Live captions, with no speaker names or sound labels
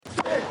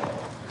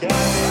Hi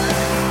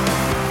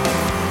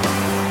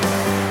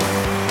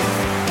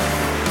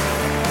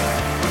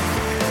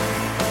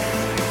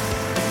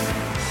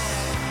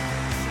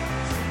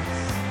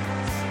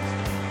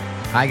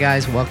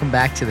guys, welcome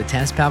back to the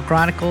Tennis Pal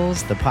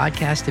Chronicles, the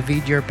podcast to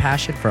feed your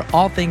passion for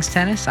all things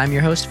tennis. I'm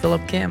your host,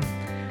 Philip Kim,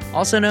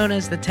 also known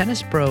as the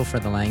Tennis Pro for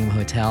the Langham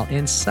Hotel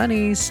in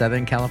sunny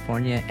Southern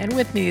California. And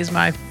with me is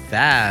my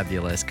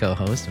fabulous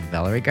co-host,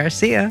 Valerie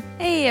Garcia.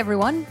 Hey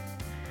everyone.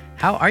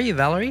 How are you,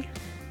 Valerie?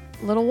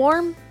 A little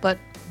warm, but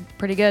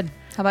pretty good.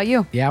 How about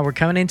you? Yeah, we're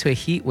coming into a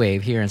heat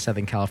wave here in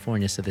Southern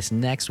California, so this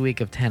next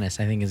week of tennis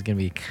I think is going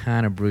to be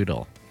kind of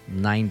brutal.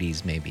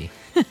 90s maybe.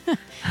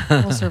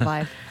 We'll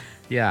survive.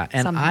 Yeah,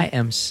 and Somehow. I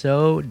am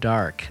so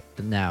dark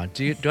now.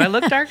 Do I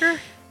look darker? Same.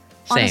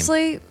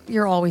 Honestly,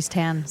 you're always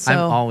tan. So I'm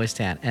always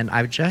tan. And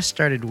I've just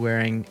started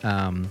wearing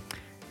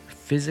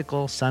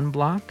physical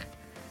sunblock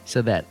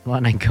so that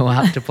when I go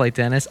out to play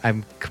tennis,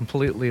 I'm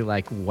completely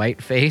like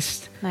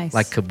white-faced, Nice.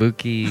 like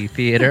kabuki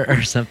theater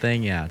or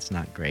something. Yeah, it's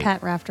not great.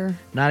 Pat Rafter.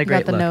 Not a You great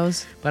got the look.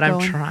 nose But I'm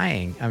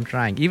going.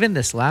 trying. Even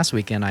this last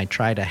weekend, I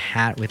tried a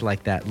hat with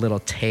like that little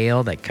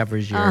tail that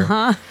covers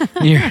your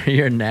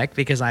your neck,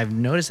 because I've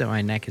noticed that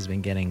my neck has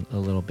been getting a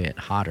little bit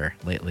hotter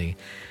lately,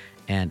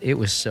 and it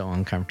was so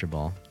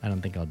uncomfortable. I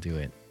don't think I'll do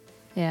it.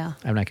 Yeah.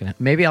 I'm not gonna.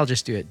 Maybe I'll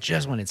just do it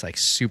just when it's like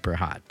super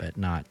hot, but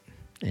not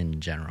in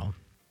general.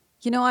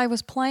 You know, I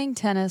was playing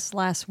tennis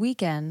last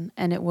weekend,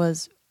 and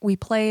we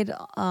played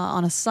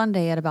on a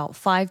Sunday at about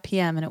 5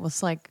 p.m., and it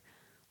was like,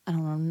 I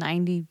don't know,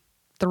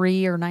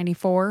 93 or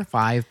 94.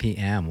 5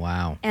 p.m.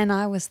 Wow. And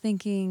I was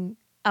thinking,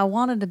 I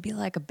wanted to be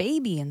like a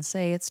baby and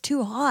say it's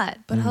too hot.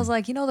 But I was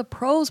like, the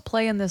pros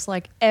play in this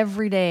like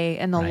every day,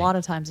 and a Right. lot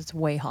of times it's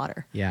way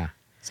hotter. Yeah.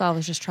 So I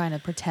was just trying to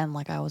pretend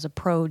like I was a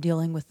pro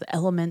dealing with the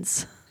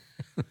elements.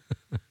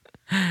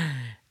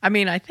 I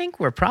mean, I think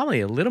we're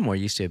probably a little more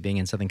used to it being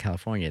in Southern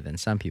California than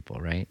some people,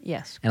 right?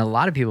 Yes. And a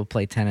lot of people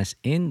play tennis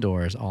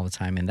indoors all the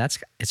time, and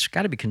it's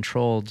got to be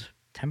controlled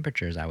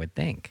temperatures, I would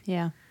think.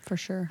 Yeah, for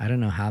sure. I don't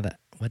know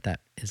what that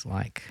is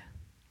like.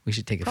 We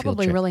should take a field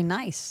Probably trip. really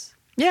nice.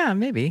 Yeah,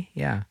 maybe.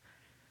 Yeah.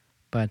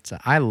 But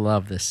I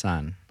love the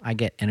sun. I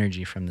get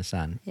energy from the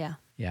sun. Yeah.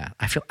 Yeah.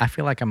 I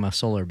feel like I'm a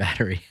solar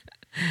battery.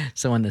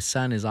 So when the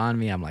sun is on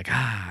me, I'm like,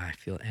 I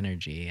feel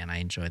energy and I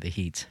enjoy the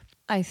heat.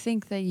 I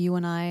think that you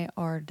and I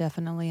are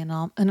definitely an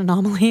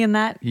anomaly in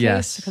that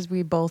Yes. case, because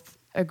we both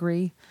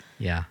agree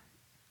Yeah.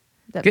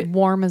 that Good.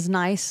 warm is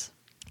nice.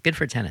 Good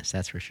for tennis,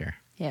 that's for sure.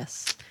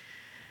 Yes.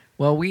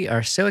 Well, we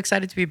are so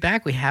excited to be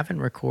back. We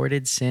haven't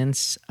recorded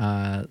since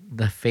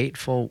the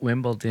fateful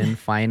Wimbledon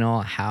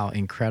final. How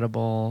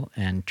incredible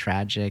and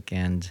tragic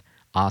and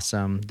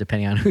awesome,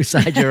 depending on whose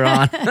side you're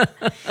on.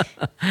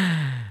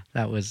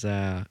 That was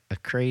a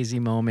crazy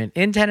moment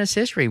in tennis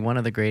history. One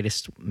of the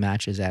greatest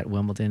matches at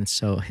Wimbledon.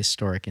 So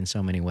historic in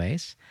so many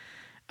ways.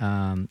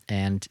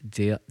 And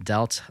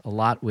dealt a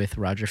lot with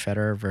Roger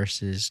Federer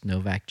versus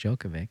Novak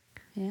Djokovic.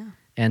 Yeah.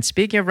 And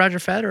speaking of Roger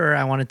Federer,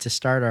 I wanted to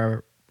start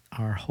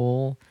our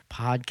whole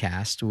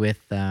podcast with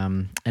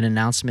an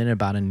announcement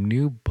about a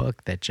new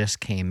book that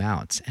just came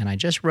out. And I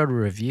just wrote a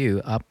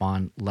review up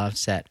on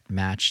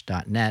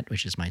lovesetmatch.net,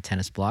 which is my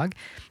tennis blog,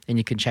 and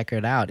you can check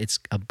it out. It's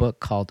a book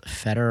called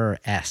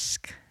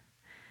Federer-esque.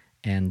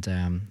 And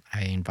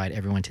I invite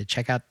everyone to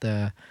check out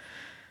the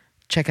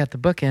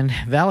book. And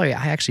Valerie,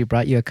 I actually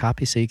brought you a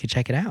copy so you could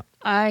check it out.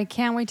 I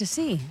can't wait to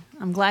see.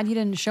 I'm glad you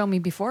didn't show me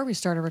before we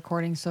started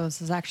recording, so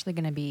this is actually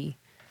going to be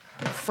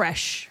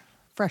fresh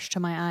to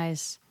my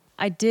eyes.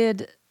 I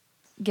did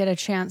get a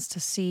chance to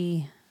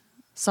see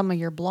some of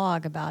your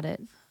blog about it,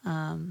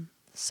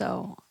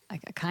 so I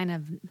kind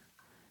of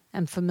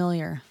am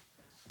familiar,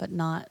 but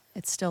not.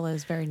 It still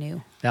is very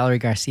new. Valerie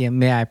Garcia,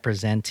 may I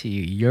present to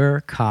you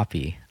your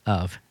copy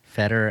of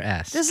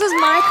Federer-esque? This is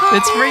my copy.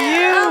 It's for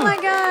you. Oh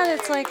my god!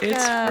 It's like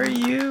It's for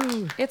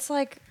you. It's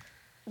like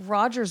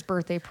Roger's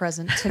birthday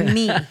present to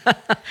me.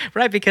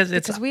 Right, because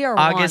it's Because we are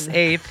August one.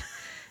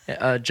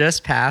 8th,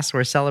 just passed.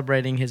 We're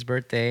celebrating his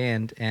birthday,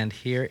 and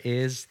here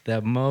is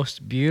the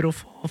most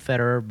beautiful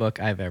Federer book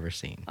I've ever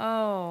seen.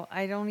 Oh,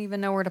 I don't even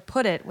know where to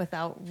put it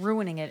without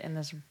ruining it in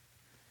this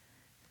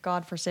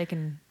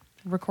godforsaken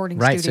recording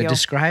Right, studio. so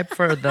describe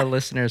for the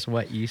listeners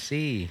what you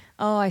see.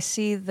 Oh, I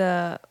see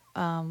the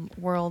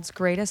world's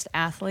greatest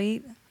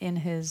athlete in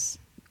his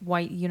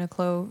white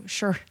Uniqlo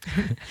shirt.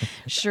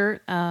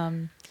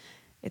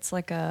 It's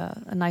like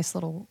a nice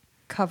little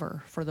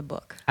cover for the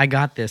book. I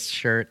got this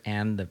shirt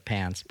and the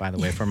pants, by the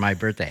way, for my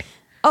birthday.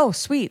 Oh,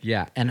 sweet.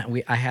 Yeah,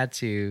 and I had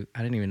to,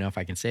 I don't even know if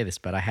I can say this,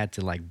 but I had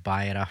to like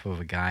buy it off of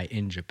a guy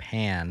in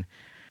Japan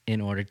in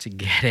order to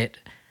get it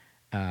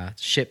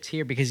shipped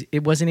here because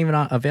it wasn't even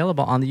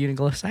available on the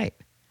Uniqlo site.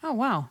 Oh,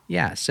 wow.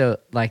 Yeah, so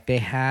like they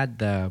had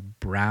the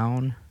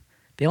brown,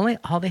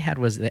 all they had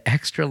was the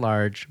extra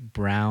large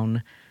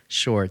brown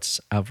shorts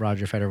of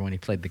Roger Federer when he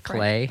played the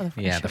clay. Oh, the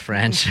French. Yeah, the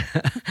French.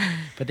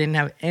 But they didn't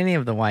have any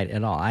of the white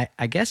at all.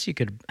 I guess you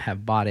could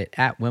have bought it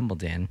at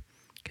Wimbledon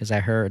because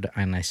I heard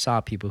and I saw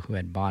people who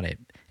had bought it,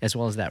 as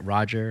well as that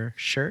Roger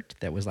shirt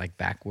that was like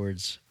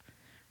backwards.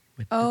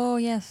 Oh,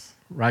 yes.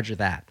 Roger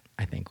that.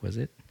 I think, was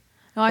it?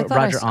 No, I Or thought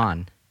I Roger saw.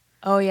 on.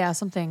 Oh yeah,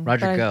 something.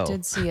 Roger, but go. I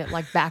did see it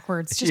like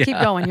backwards. Just keep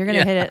Yeah, going. You're gonna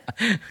yeah. hit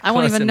it. I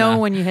won't Close even know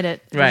enough. when you hit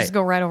it. It'll Right. just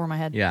go right over my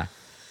head. Yeah.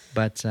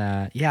 But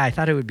yeah, I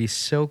thought it would be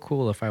so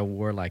cool if I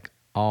wore like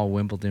all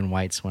Wimbledon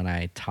whites when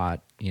I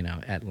taught,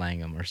 at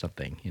Langham or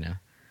something,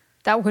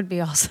 That would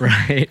be awesome.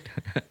 Right?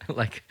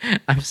 Like,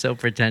 I'm so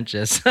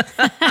pretentious.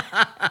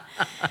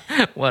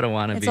 What a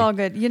wannabe. It's all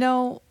good.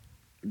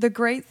 The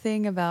great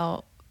thing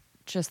about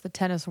just the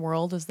tennis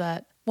world is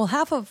that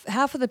half of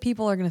the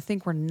people are going to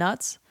think we're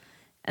nuts,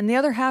 and the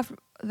other half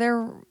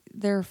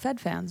they're Fed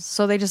fans,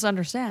 so they just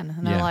understand,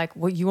 and they're Yeah. like,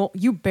 "Well,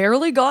 you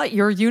barely got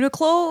your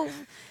Uniqlo.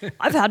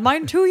 I've had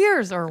mine 2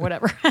 years or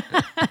whatever.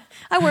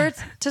 I wear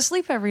it to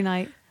sleep every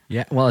night."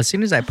 Yeah. Well, as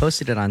soon as I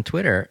posted it on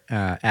Twitter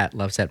at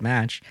Love Set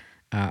Match,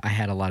 I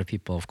had a lot of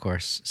people, of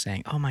course,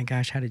 saying, "Oh my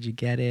gosh, how did you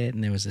get it?"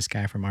 And there was this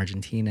guy from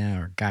Argentina,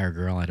 or guy or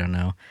girl, I don't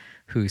know,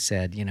 who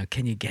said,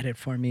 "Can you get it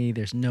for me?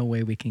 There's no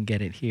way we can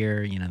get it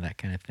here," that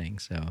kind of thing.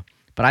 So,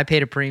 but I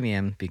paid a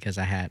premium because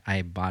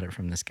I bought it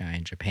from this guy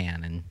in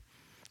Japan, and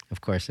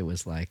of course it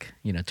was like,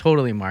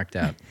 totally marked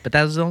up. But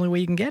that was the only way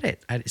you can get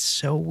it. It's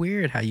so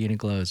weird how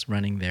Uniqlo is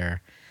running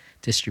their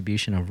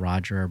distribution of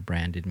Roger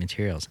branded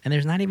materials, and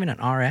there's not even an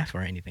RF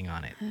or anything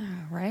on it.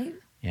 Right?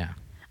 Yeah.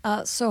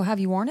 So have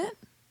you worn it?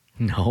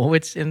 No,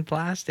 it's in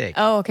plastic.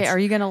 Oh, okay. Are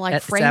you gonna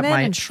It's frame at it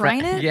my and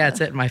shrine it? Yeah,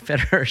 it's at my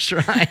Federer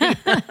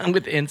shrine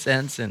with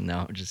incense, and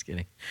no, I'm just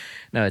kidding.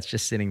 No, it's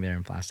just sitting there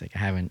in plastic. I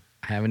haven't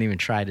even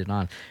tried it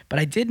on, but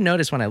I did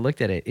notice when I looked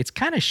at it, it's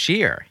kind of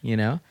sheer,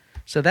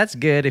 So that's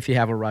good if you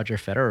have a Roger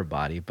Federer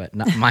body, but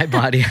not my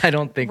body. I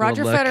don't think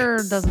Roger will look.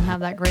 Federer doesn't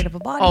have that great of a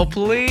body. Oh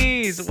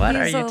please! What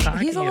are you talking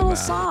about? He's a little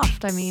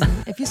soft. I mean,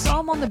 if you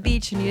saw him on the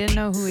beach and you didn't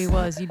know who he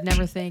was, you'd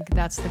never think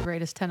that's the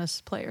greatest tennis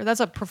player.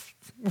 That's a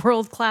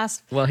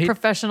world-class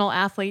professional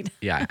athlete.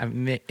 Yeah,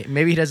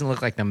 maybe he doesn't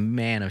look like the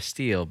man of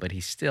steel, but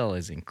he still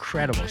is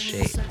incredible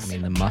shape. I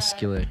mean, the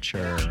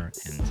musculature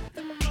and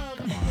the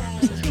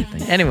arms and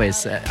everything.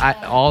 Anyways,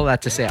 all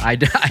that to say, I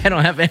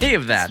don't have any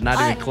of that, not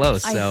even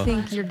close. So I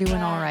think you're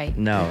doing all right.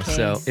 no, okay?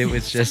 so it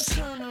was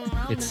just,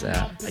 it's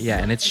yeah,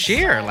 and it's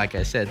sheer, like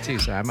I said too.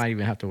 So I might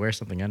even have to wear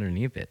something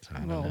underneath it. So I A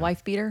don't little know.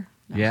 wife beater.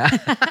 No. Yeah,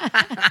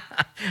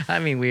 I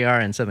mean we are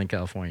in Southern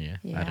California.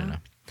 I Yeah. don't know,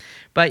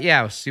 but yeah,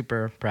 I was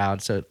super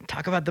proud. So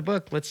talk about the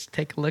book. Let's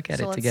take a look at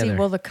it let's together. see.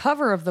 Well, the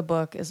cover of the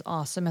book is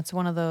awesome. It's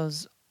one of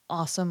those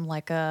awesome,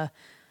 like a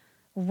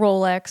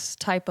Rolex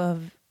type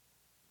of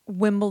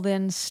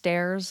Wimbledon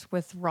stairs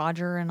with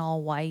Roger in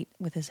all white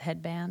with his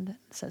headband.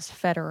 It says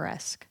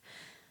Federer-esque.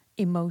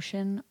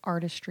 Emotion,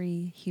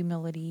 artistry,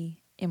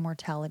 humility,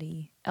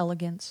 immortality,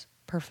 elegance,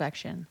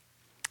 perfection.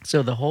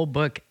 So the whole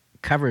book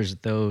covers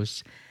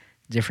those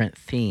different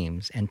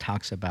themes and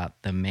talks about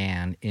the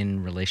man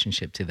in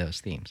relationship to those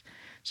themes.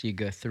 So you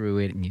go through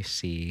it and you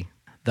see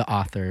the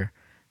author,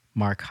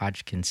 Mark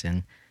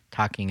Hodgkinson,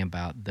 talking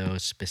about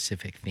those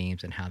specific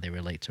themes and how they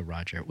relate to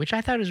Roger, which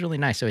I thought was really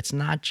nice. So it's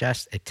not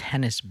just a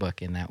tennis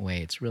book in that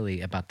way. It's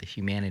really about the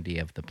humanity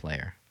of the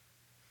player.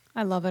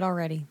 I love it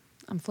already.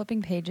 I'm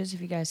flipping pages if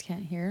you guys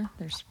can't hear.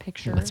 There's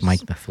pictures. Let's mic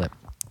the flip.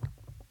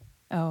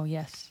 Oh,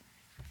 yes.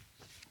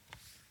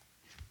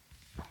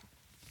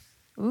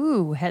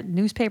 Ooh,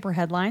 newspaper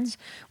headlines,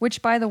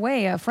 which, by the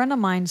way, a friend of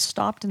mine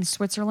stopped in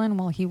Switzerland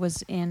while he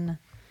was in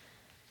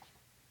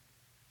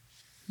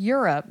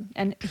Europe,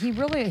 and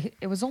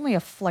it was only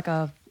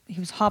he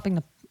was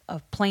hopping a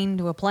plane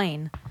to a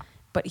plane,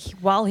 but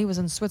while he was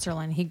in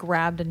Switzerland, he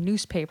grabbed a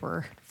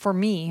newspaper for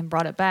me and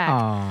brought it back.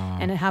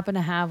 Aww. And it happened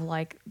to have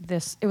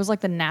it was like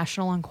the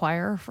National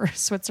Enquirer for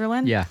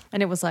Switzerland. Yeah.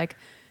 And it was like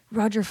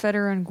Roger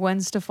Federer and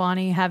Gwen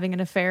Stefani having an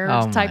affair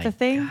Oh type my of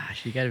thing.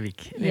 Gosh, you got to be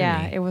kidding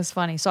Yeah, me. it was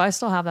funny. So I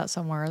still have that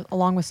somewhere,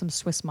 along with some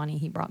Swiss money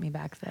he brought me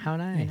back. How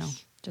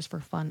nice. Just for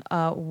fun.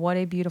 What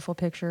a beautiful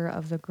picture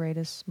of the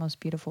greatest,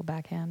 most beautiful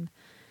backhand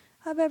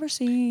I've ever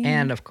seen.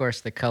 And of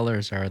course, the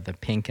colors are the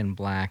pink and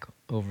black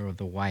over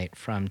the white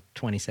from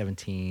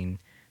 2017.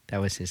 That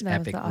was his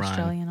epic the run.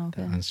 Australian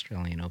Open. The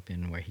Australian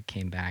Open, where he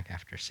came back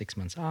after 6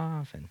 months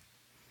off. And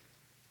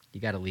you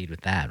got to lead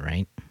with that,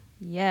 right?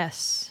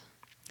 Yes.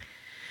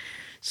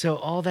 So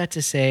all that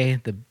to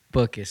say, the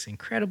book is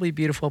incredibly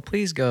beautiful.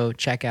 Please go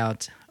check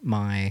out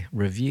my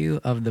review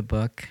of the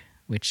book,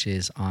 which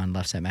is on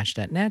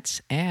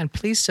lovesetmatch.net. And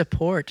please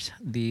support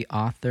the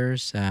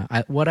authors.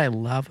 What I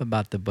love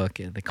about the book,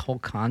 the whole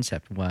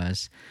concept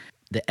was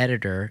the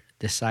editor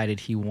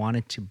decided he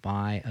wanted to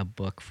buy a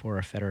book for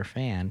a Federer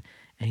fan.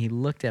 And he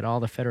looked at all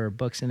the Federer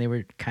books, and they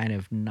were kind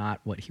of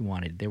not what he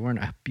wanted. They weren't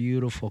a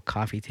beautiful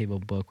coffee table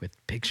book with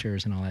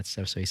pictures and all that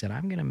stuff. So he said,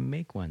 I'm going to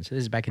make one. So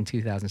this is back in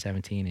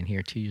 2017, and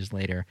here 2 years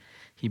later,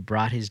 he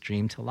brought his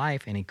dream to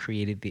life, and he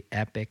created the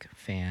epic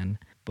fan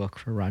book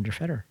for Roger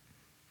Federer.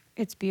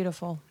 It's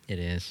beautiful. It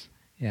is.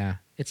 Yeah.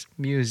 It's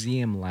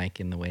museum-like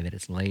in the way that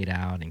it's laid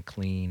out and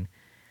clean.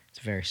 It's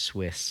very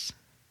Swiss.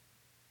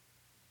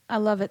 I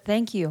love it.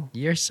 Thank you.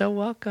 You're so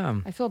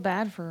welcome. I feel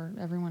bad for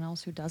everyone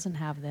else who doesn't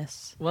have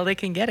this. Well, they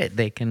can get it.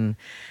 They can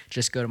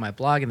just go to my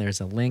blog, and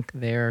there's a link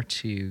there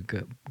to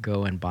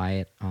go and buy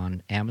it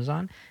on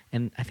Amazon.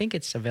 And I think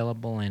it's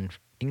available in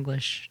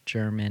English,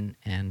 German,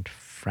 and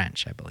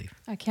French, I believe.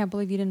 I can't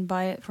believe you didn't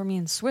buy it for me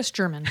in Swiss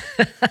German.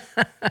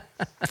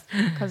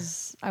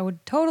 Because I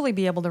would totally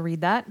be able to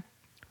read that.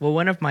 Well,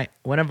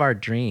 one of our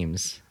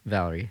dreams,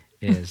 Valerie,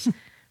 is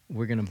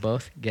we're going to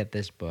both get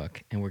this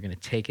book and we're going to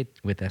take it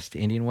with us to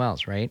Indian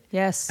Wells, right?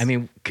 Yes. I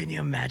mean, can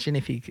you imagine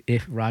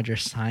if Roger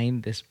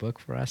signed this book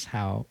for us,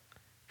 how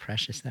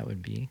precious that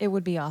would be? It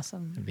would be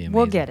awesome. It'd be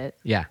We'll amazing. get it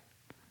Yeah.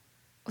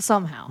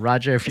 somehow.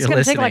 Roger, if It's you're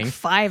going to listening. take like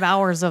 5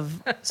 hours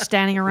of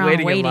standing around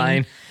Waiting waiting. in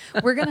line.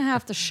 We're going to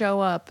have to show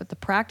up at the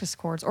practice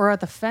courts or at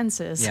the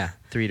fences. Yeah,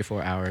 3 to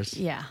 4 hours.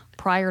 Yeah.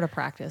 Prior to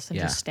practice and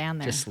Yeah. just stand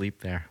there. Just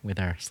sleep there with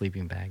our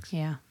sleeping bags.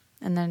 Yeah.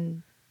 And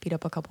then beat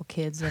up a couple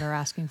kids that are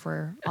asking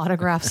for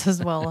autographs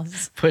as well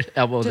as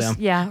Elbow just, them.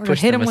 yeah, or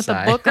push hit them him with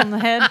aside. the book on the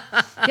head.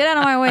 Get out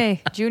of my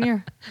way,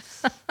 Junior.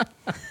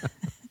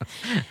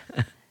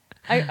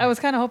 I was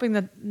kind of hoping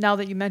that now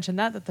that you mentioned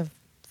that the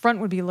front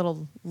would be a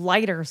little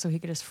lighter so he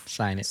could just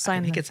Sign it.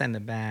 Sign he the- could sign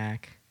the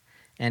back.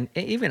 And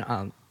even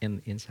on in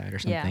the inside or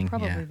something. yeah,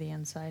 probably the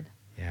inside.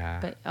 Yeah.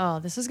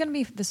 But this is gonna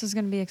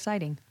be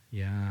exciting.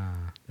 Yeah,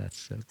 that's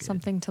so good.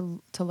 Something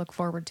to look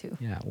forward to.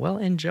 Yeah, well,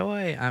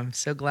 enjoy. I'm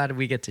so glad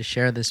we get to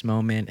share this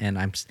moment, and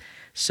I'm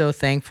so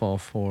thankful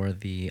for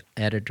the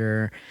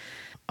editor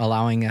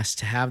allowing us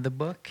to have the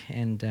book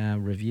and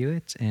review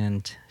it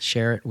and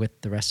share it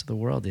with the rest of the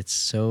world. It's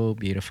so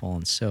beautiful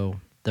and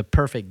so the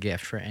perfect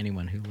gift for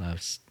anyone who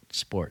loves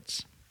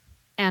sports,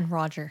 And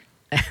Roger.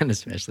 and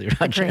especially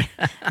Roger.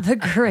 The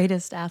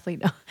greatest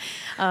athlete.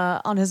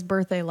 On his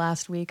birthday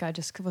last week, I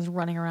just was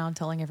running around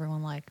telling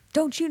everyone, like,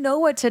 don't you know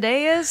what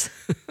today is?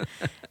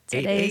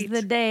 Today's 8-8.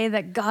 the day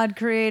that God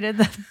created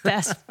the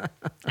best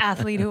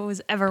athlete who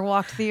has ever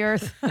walked the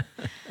earth.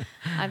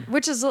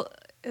 Which is,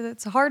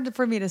 it's hard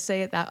for me to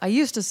say it that. I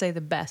used to say the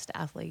best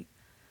athlete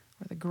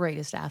or the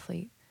greatest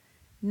athlete.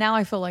 Now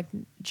I feel like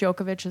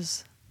Djokovic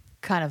has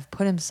kind of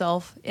put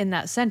himself in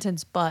that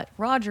sentence, but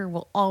Roger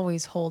will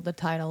always hold the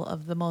title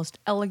of the most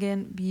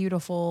elegant,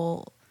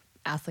 beautiful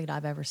athlete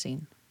I've ever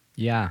seen.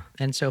 Yeah,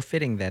 and so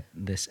fitting that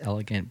this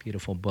elegant,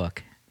 beautiful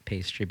book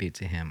pays tribute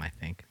to him, I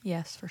think.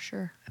 Yes, for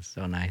sure. That's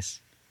so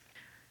nice.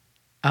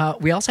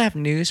 We also have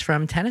news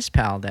from Tennis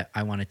Pal that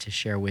I wanted to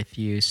share with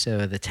you.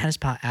 So the Tennis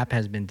Pal app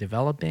has been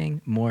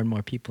developing. More and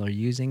more people are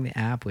using the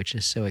app, which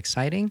is so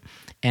exciting.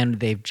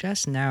 And they've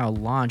just now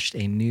launched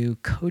a new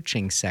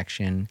coaching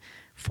section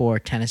for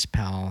Tennis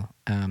Pal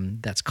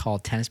that's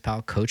called Tennis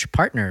Pal Coach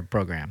Partner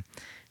Program.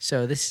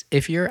 So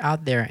if you're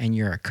out there and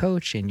you're a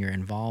coach and you're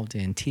involved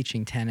in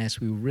teaching tennis,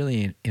 we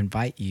really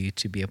invite you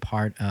to be a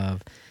part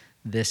of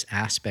this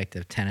aspect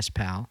of Tennis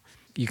Pal.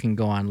 You can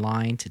go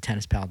online to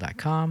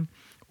tennispal.com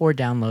or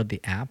download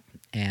the app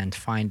and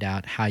find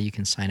out how you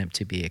can sign up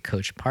to be a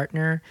coach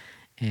partner.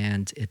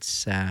 And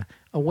it's a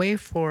way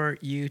for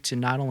you to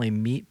not only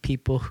meet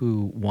people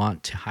who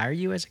want to hire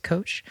you as a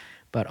coach,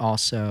 but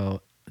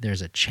also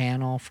there's a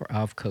channel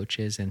of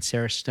coaches. And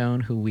Sarah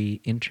Stone, who we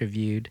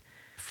interviewed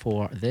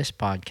for this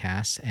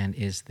podcast and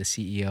is the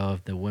CEO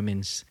of the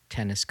Women's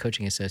Tennis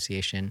Coaching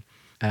Association,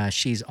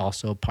 she's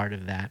also part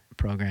of that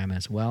program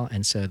as well.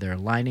 And so they're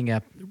lining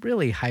up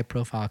really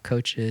high-profile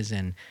coaches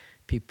and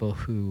people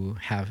who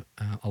have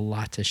a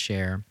lot to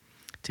share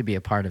to be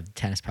a part of the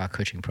Tennis Pal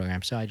coaching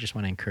program. So I just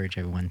want to encourage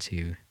everyone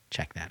to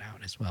check that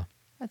out as well.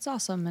 That's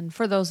awesome. And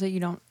for those that you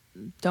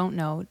don't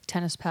know,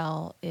 Tennis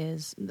Pal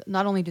is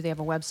not only do they have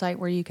a website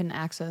where you can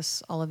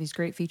access all of these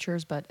great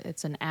features, but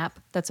it's an app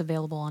that's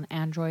available on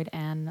Android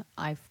and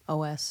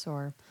iOS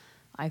or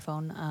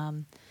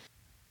iPhone.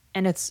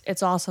 And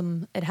it's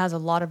awesome. It has a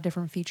lot of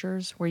different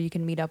features where you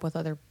can meet up with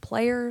other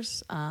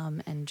players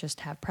and just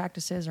have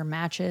practices or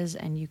matches.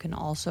 And you can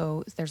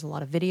also, there's a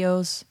lot of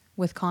videos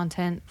with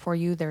content for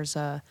you. There's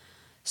a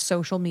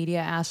social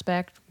media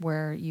aspect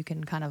where you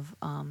can kind of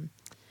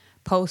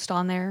post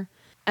on there.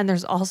 And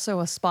there's also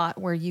a spot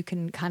where you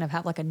can kind of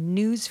have like a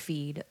news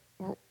feed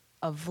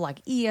of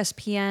like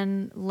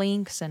ESPN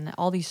links and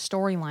all these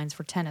storylines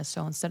for tennis.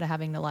 So instead of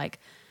having to like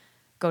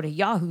go to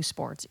Yahoo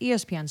Sports,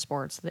 ESPN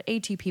Sports, the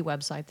ATP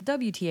website, the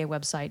WTA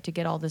website to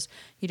get all this,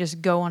 you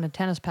just go on a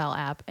Tennis Pal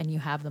app and you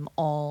have them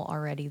all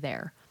already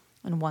there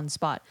in one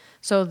spot.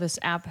 So this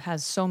app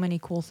has so many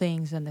cool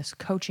things, and this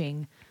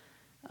coaching.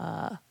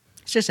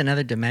 It's just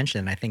another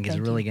dimension I think is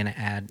Thank really you. going to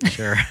add,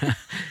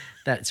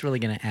 that's really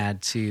going to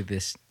add to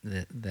this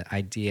the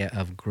idea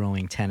of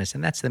growing tennis.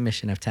 And that's the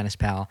mission of Tennis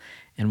Pal,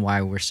 and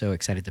why we're so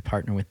excited to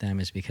partner with them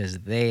is because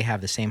they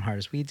have the same heart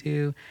as we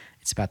do.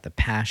 It's about the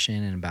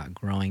passion and about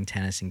growing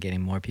tennis and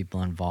getting more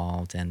people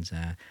involved. And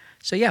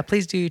so, yeah,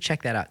 please do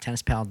check that out,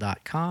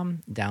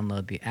 tennispal.com,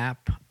 download the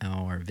app,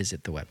 or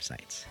visit the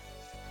websites.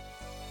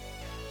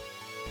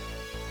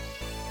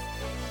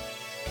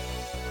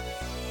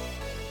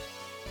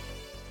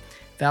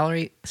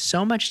 Valerie,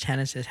 so much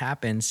tennis has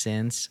happened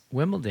since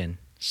Wimbledon.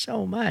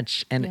 so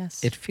much. And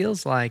Yes. it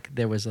feels like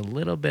there was a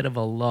little bit of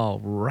a lull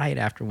right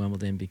after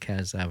Wimbledon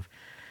because of,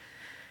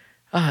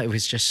 it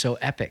was just so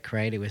epic,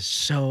 right? It was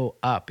so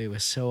up, it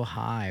was so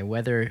high.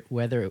 Whether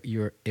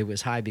it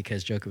was high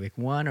because Djokovic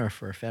won or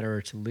for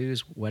Federer to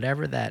lose,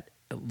 whatever that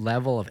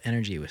level of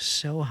energy was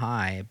so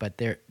high. But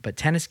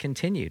tennis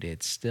continued.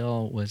 It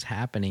still was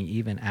happening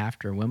even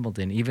after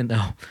Wimbledon. Even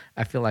though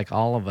I feel like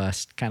all of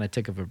us kind of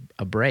took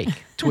a break.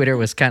 Twitter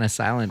was kind of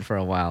silent for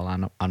a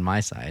while on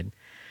my side,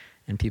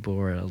 and people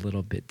were a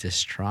little bit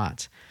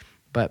distraught.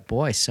 But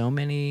boy, so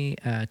many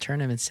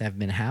tournaments have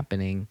been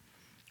happening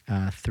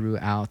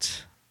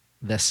throughout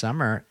the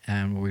summer,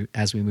 and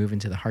as we move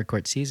into the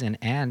hardcourt season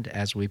and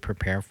as we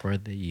prepare for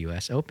the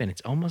U.S. Open.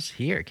 It's almost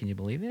here. Can you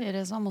believe it? It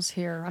is almost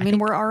here. I mean,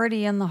 we're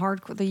already in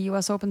the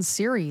U.S. Open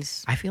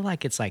series. I feel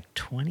like it's like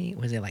 20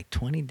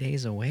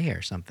 days away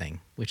or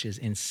something, which is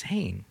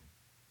insane.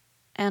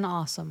 And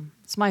awesome.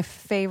 It's my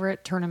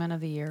favorite tournament of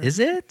the year. Is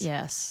it?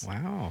 Yes.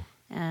 Wow.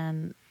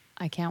 And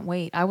I can't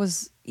wait. I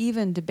was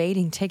even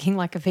debating taking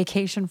like a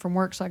vacation from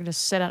work so I could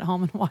just sit at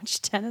home and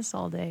watch tennis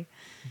all day.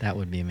 That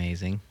would be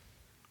amazing.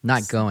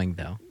 Not going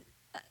though.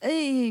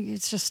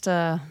 It's just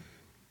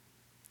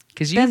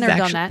because done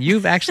that.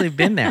 you've actually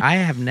been there. I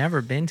have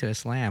never been to a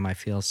slam. I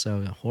feel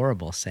so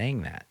horrible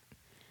saying that.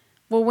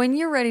 Well, when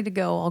you're ready to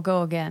go, I'll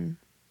go again.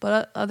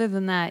 But other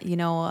than that,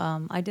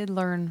 I did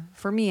learn,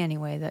 for me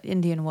anyway, that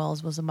Indian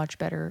Wells was a much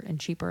better and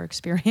cheaper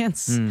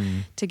experience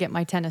to get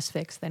my tennis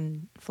fix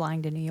than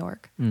flying to New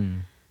York.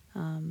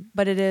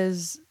 But it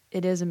is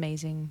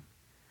amazing.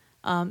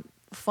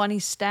 Funny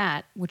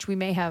stat, which we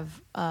may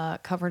have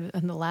covered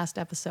in the last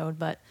episode,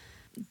 but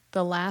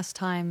the last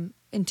time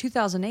in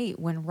 2008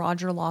 when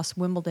Roger lost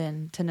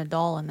Wimbledon to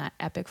Nadal in that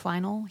epic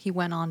final, he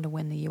went on to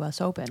win the U.S.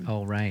 Open.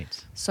 Oh,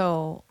 right.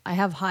 So I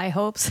have high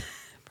hopes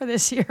for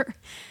this year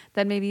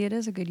that maybe it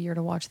is a good year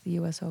to watch the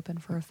U.S. Open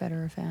for a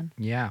Federer fan.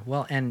 Yeah.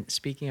 Well, and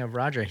speaking of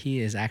Roger,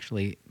 he was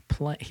actually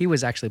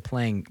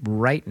playing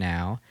right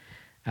now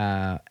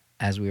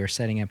as we were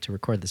setting up to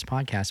record this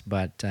podcast,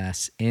 but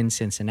in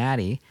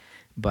Cincinnati.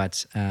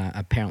 But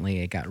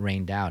apparently it got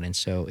rained out, and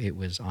so it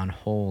was on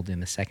hold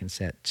in the second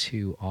set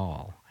 2-2,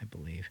 I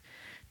believe.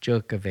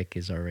 Djokovic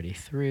is already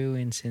through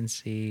in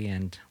Cincy,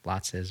 and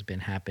lots has been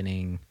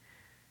happening.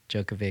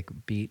 Djokovic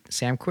beat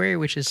Sam Querrey,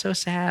 which is so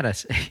sad.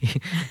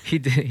 He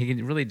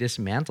really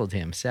dismantled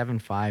him, 7-5,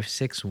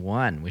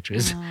 6-1, which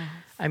was,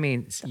 I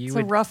mean, it's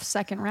a rough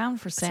second round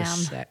for Sam.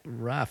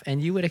 Rough,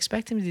 and you would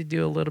expect him to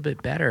do a little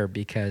bit better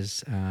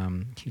because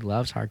he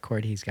loves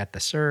hardcourt. He's got the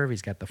serve,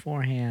 he's got the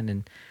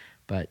forehand,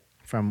 but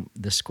from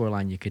the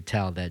scoreline, you could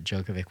tell that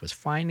Djokovic was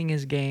finding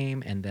his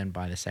game, and then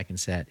by the second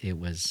set, it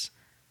was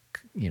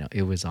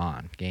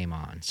game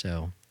on.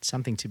 So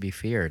something to be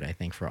feared, I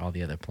think, for all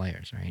the other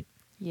players, right?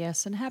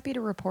 Yes, and happy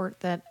to report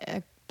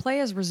that play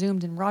has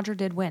resumed, and Roger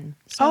did win.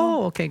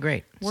 So okay,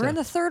 great. We're in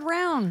the third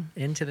round.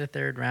 Into the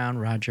third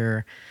round,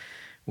 Roger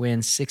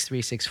wins 6-3,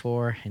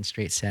 6-4 in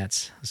straight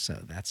sets,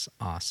 so that's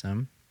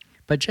awesome.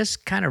 But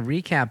just kind of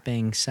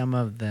recapping some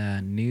of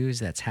the news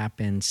that's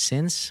happened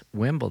since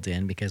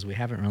Wimbledon, because we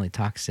haven't really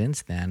talked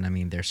since then. I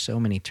mean, there's so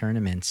many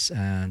tournaments.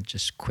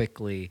 Just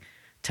quickly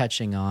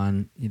touching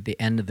on the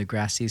end of the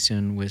grass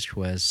season, which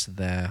was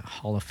the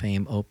Hall of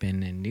Fame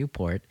Open in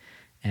Newport.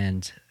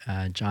 And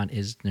John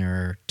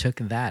Isner took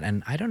that.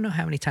 And I don't know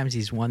how many times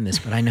he's won this,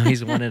 but I know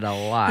he's won it a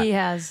lot. He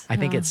has. I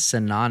think it's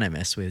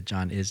synonymous with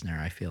John Isner,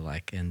 I feel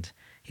like. And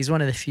he's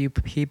one of the few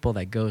people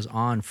that goes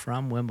on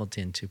from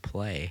Wimbledon to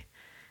play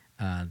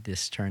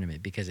this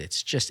tournament because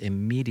it's just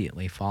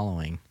immediately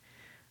following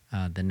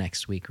the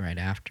next week right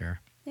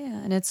after.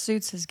 Yeah, and it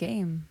suits his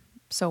game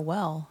so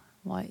well.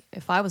 Like,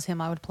 if I was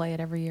him, I would play it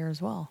every year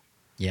as well.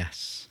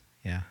 Yes,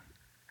 yeah.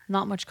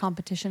 Not much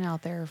competition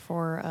out there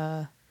for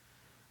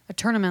a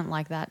tournament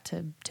like that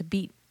to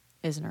beat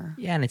Isner.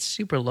 Yeah, and it's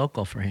super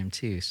local for him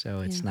too, so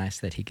it's nice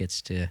that he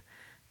gets to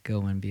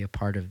go and be a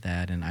part of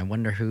that. And I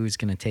wonder who's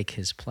going to take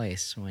his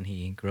place when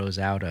he grows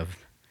out of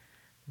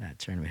that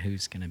tournament,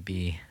 who's going to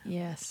be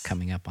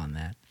coming up on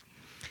that.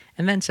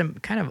 And then some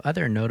kind of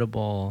other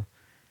notable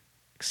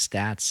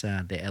stats,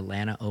 the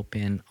Atlanta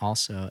Open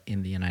also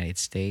in the United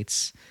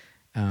States.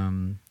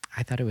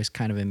 I thought it was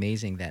kind of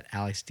amazing that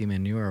Alex de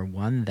Minaur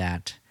won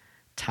that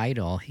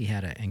title. He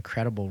had an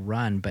incredible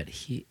run, but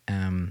he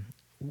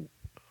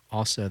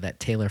also that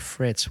Taylor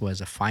Fritz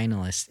was a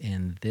finalist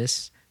in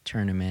this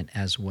tournament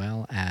as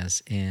well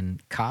as in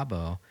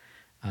Cabo,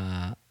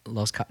 at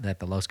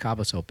the Los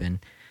Cabos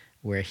Open,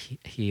 where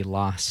he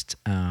lost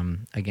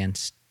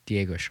against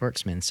Diego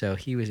Schwartzman. So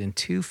he was in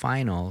two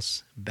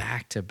finals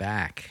back to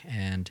back.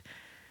 And,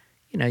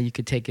 you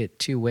could take it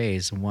two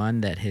ways.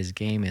 One, that his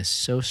game is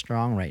so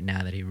strong right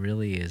now that he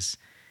really is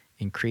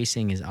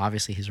increasing.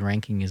 Obviously his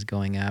ranking is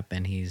going up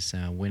and he's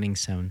winning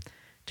some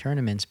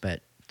tournaments,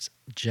 but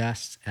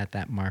just at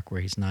that mark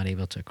where he's not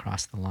able to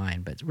cross the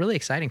line. But it's really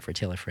exciting for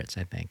Taylor Fritz,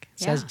 I think.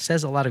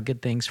 Says a lot of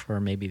good things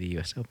for maybe the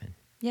U.S. Open.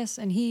 Yes,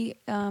 and he,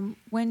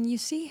 when you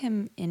see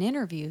him in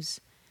interviews,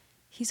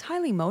 he's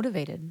highly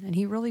motivated, and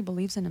he really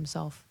believes in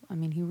himself. I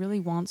mean, he really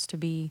wants to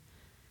be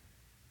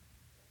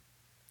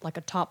like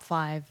a top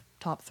 5,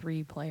 top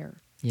 3 player.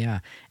 Yeah.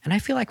 And I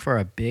feel like for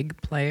a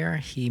big player,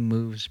 he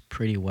moves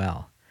pretty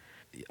well.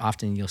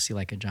 Often you'll see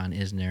like a John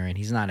Isner, and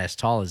he's not as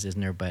tall as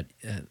Isner, but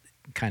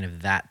kind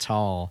of that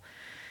tall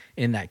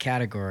in that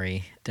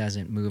category,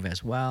 doesn't move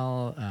as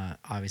well.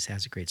 Obviously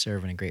has a great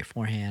serve and a great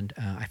forehand.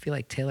 I feel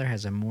like Taylor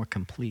has a more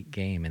complete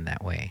game in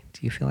that way.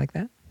 Do you feel like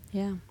that?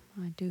 Yeah,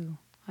 I do.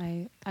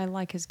 I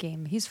like his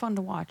game. He's fun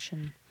to watch,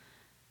 and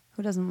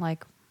who doesn't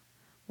like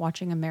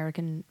watching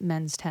American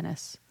men's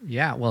tennis?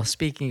 Yeah. Well,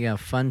 speaking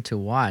of fun to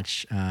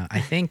watch,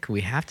 I think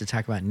we have to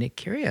talk about Nick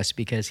Kyrgios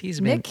because he's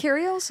been Nick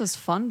Kyrgios is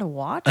fun to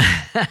watch?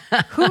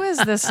 Who is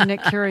this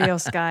Nick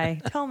Kyrgios guy?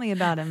 Tell me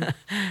about him.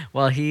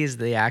 Well, he's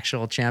the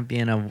actual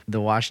champion of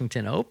the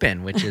Washington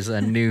Open, which is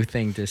a new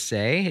thing to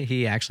say.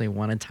 He actually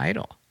won a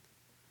title.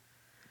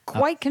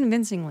 Quite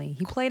convincingly.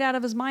 He played out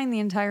of his mind the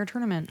entire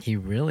tournament. He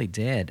really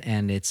did,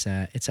 and it's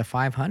a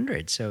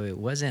 500, so it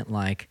wasn't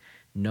like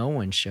no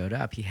one showed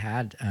up. He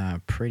had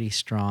pretty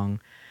strong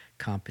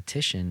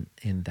competition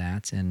in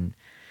that, and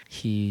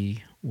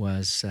he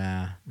was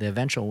the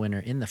eventual winner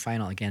in the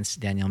final against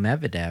Daniel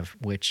Medvedev,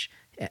 which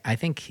I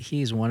think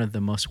he's one of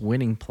the most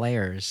winning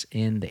players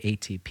in the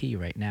ATP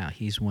right now.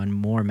 He's won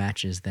more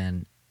matches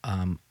than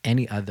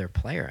any other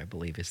player, I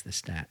believe, is the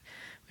stat,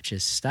 which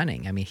is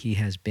stunning. I mean, he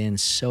has been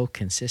so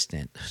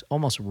consistent,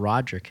 almost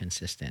Roger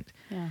consistent,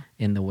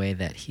 in the way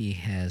that he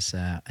has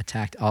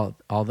attacked.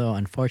 Although,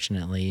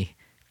 unfortunately,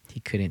 he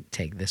couldn't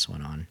take this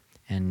one on,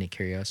 and Nick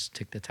Kyrgios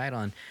took the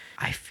title. And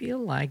I feel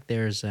like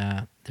there's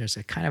a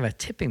kind of a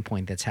tipping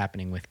point that's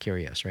happening with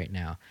Kyrgios right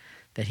now,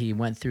 that he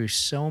went through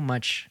so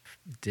much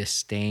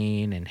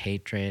disdain and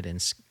hatred,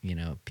 and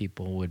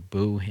people would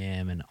boo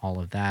him and all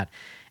of that.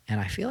 And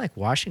I feel like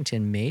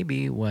Washington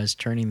maybe was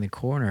turning the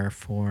corner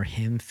for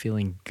him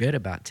feeling good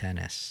about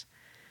tennis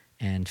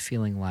and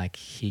feeling like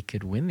he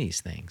could win these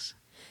things.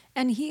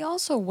 And he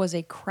also was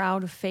a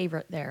crowd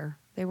favorite there.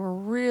 They were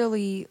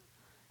really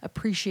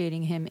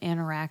appreciating him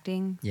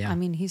interacting. Yeah. I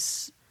mean,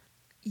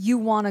 you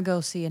want to go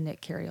see a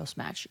Nick Kyrgios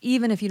match,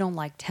 even if you don't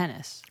like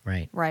tennis.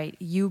 Right. Right.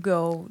 You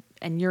go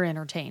and you're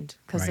entertained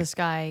because this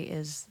guy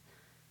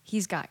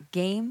he's got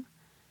game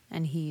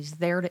and he's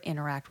there to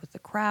interact with the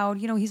crowd.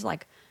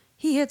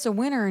 He hits a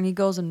winner and he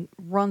goes and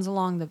runs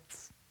along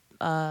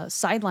the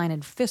sideline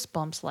and fist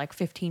bumps like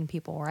 15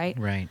 people, right?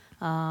 Right.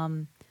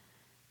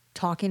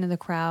 Talking to the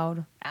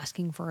crowd,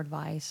 asking for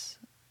advice,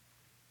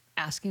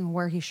 asking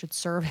where he should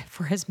serve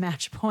for his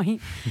match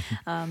point.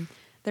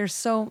 There's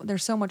so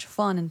much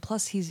fun, and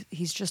plus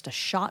he's just a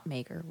shot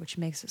maker, which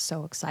makes it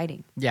so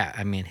exciting. Yeah,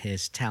 I mean,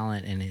 his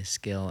talent and his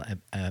skill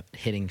at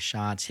hitting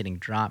shots, hitting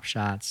drop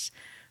shots,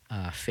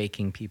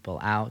 faking people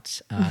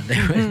out.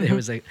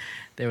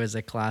 There was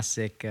a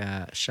classic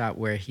shot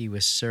where he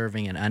was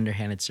serving an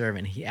underhanded serve,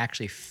 and he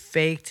actually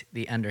faked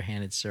the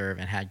underhanded serve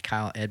and had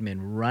Kyle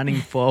Edmund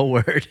running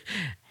forward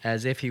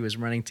as if he was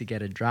running to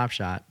get a drop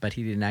shot, but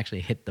he didn't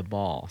actually hit the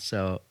ball.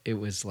 So it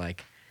was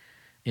like,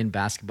 in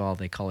basketball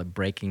they call it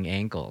breaking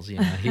ankles.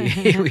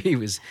 He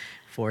was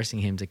forcing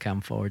him to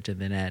come forward to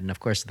the net, and of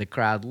course the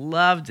crowd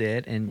loved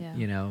it.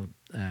 And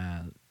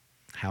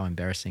how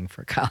embarrassing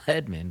for Kyle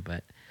Edmund,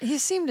 but he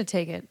seemed to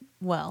take it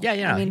well.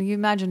 Yeah. I mean, you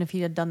imagine if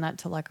he had done that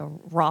to like a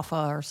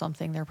Rafa or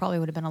something, there probably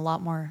would have been a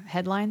lot more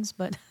headlines.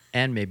 But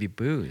and maybe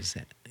boos,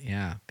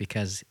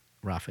 because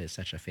Rafa is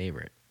such a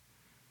favorite.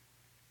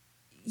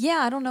 Yeah,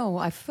 I don't know.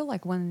 I feel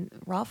like when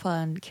Rafa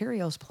and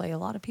Kyrgios play, a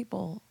lot of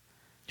people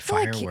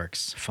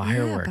Fireworks.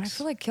 Yeah, but I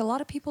feel like a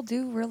lot of people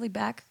do really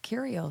back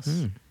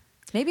Kyrgios.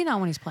 Maybe not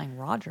when he's playing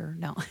Roger.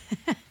 No.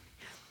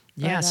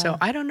 Yeah, so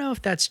I don't know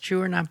if that's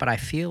true or not, but I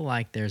feel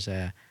like there's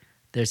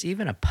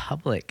even a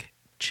public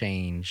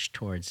change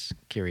towards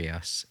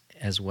Kyrgios,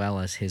 as well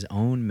as his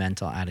own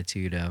mental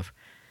attitude of,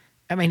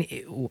 I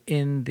mean,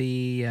 in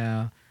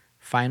the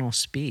final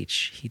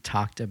speech, he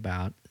talked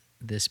about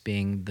this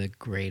being the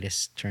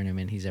greatest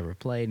tournament he's ever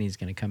played, and he's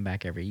going to come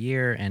back every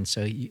year. And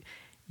so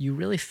you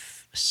really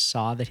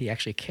saw that he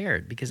actually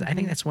cared, because I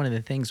think that's one of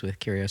the things with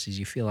Kyrgios is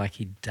you feel like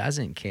he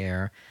doesn't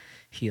care.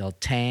 He'll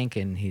tank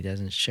and he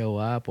doesn't show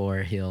up, or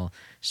he'll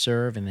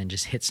serve and then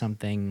just hit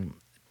something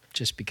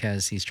just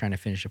because he's trying to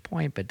finish a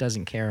point, but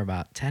doesn't care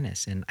about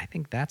tennis. And I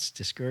think that's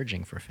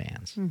discouraging for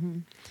fans. Mm-hmm.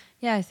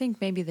 Yeah, I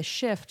think maybe the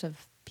shift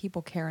of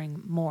people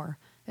caring more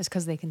is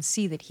because they can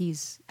see that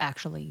he's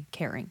actually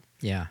caring.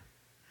 Yeah.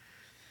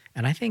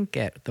 And I think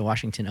at the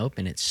Washington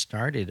Open, it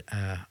started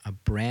a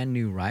brand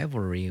new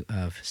rivalry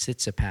of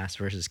Tsitsipas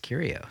versus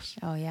Kyrgios.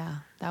 Oh, yeah.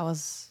 That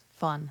was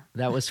fun.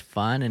 That was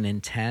fun and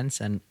intense,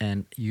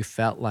 and you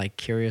felt like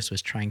Kyrgios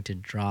was trying to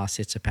draw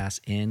Tsitsipas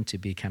in to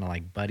be kind of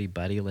like buddy,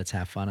 let's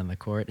have fun on the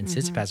court. And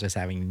Tsitsipas was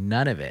having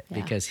none of it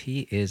because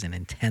he is an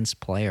intense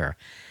player.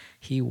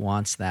 He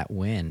wants that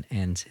win,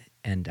 and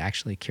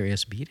actually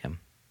Kyrgios beat him.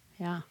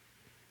 Yeah.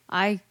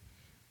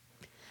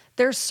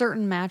 There's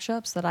certain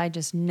matchups that I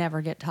just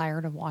never get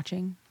tired of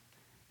watching.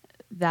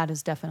 That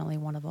is definitely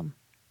one of them.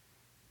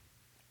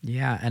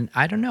 Yeah, and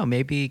I don't know,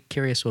 maybe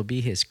Kyrgios will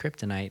be his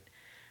kryptonite.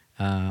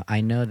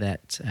 I know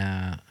that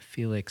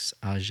Felix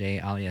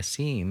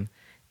Auger-Aliassime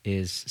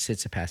is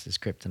Tsitsipas's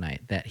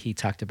kryptonite. That he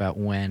talked about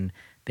when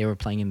they were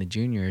playing in the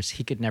juniors,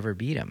 he could never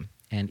beat him.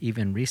 And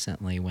even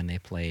recently when they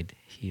played,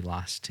 he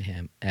lost to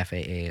him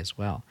FAA as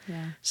well.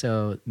 Yeah.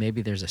 So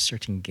maybe there's a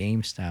certain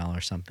game style or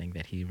something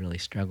that he really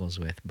struggles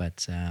with.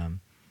 But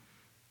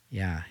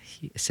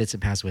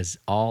Tsitsipas was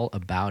all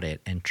about it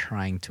and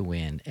trying to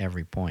win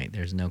every point.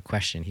 There's no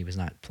question he was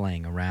not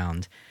playing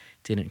around,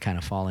 didn't kind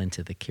of fall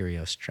into the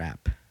Kyrgios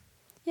trap.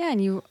 Yeah,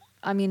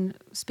 and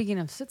speaking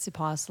of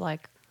Tsitsipas,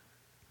 like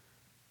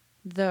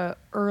the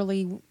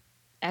early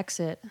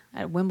exit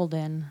at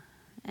Wimbledon,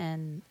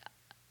 and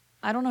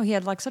I don't know, he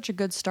had like such a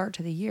good start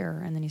to the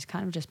year, and then he's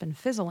kind of just been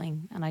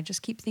fizzling, and I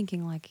just keep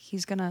thinking like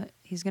he's gonna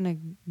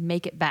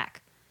make it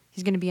back.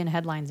 He's gonna be in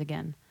headlines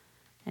again,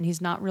 and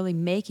he's not really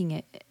making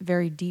it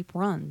very deep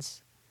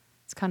runs.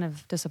 It's kind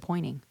of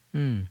disappointing.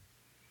 And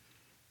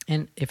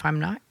if I'm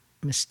not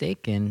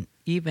mistaken,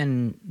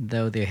 even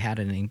though they had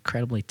an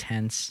incredibly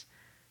tense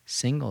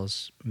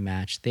singles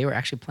match, they were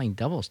actually playing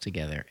doubles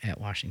together at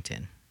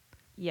Washington.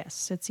 Yes,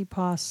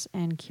 Tsitsipas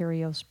and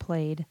Kyrgios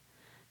played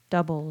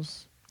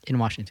doubles In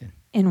Washington.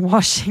 in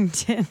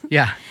Washington.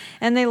 Yeah.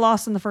 And they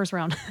lost in the first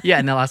round. Yeah,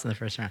 and they lost in the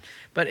first round.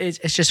 But it's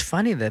just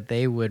funny that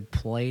they would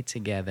play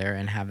together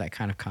and have that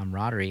kind of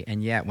camaraderie,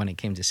 and yet when it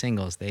came to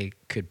singles, they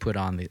could put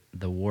on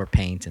the war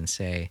paint and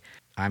say,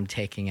 I'm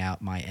taking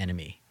out my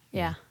enemy.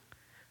 Yeah.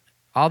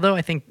 Although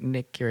I think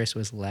Nick Kyrgios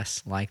was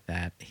less like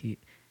that.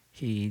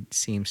 He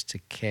seems to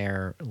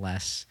care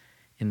less,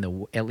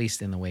 at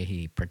least in the way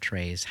he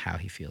portrays how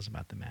he feels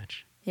about the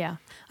match. Yeah.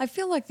 I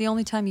feel like the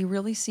only time you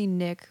really see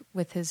Nick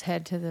with his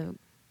head to the,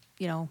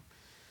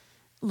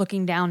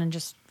 looking down and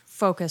just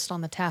focused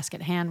on the task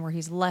at hand, where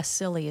he's less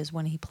silly, is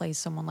when he plays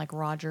someone like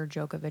Roger,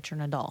 Djokovic, or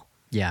Nadal.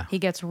 Yeah. He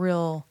gets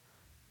real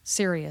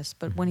serious,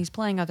 but when he's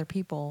playing other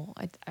people,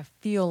 I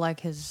feel like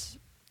his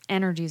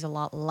energy's a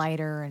lot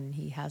lighter, and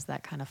he has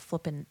that kind of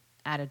flippant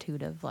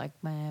attitude of like,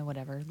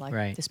 whatever, like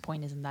Right. this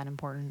point isn't that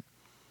important.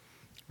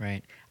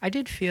 Right. I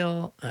did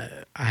feel,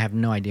 I have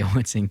no idea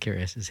what's in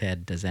Kyrgios'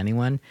 head, does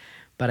anyone?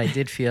 But I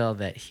did feel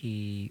that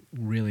he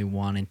really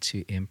wanted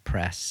to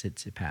impress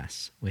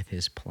Tsitsipas with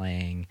his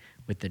playing,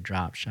 with the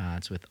drop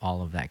shots, with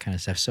all of that kind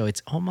of stuff. So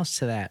it's almost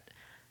to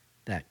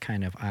that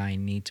kind of, I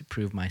need to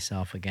prove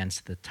myself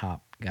against the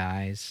top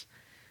guys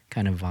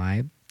kind of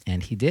vibe.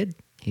 And he did.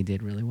 He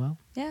did really well.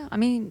 Yeah, I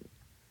mean,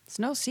 it's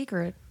no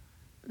secret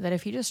that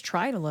if he just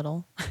tried a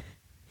little,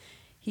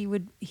 he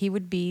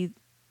would be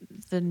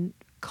the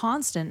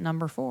constant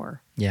number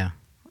 4, Yeah.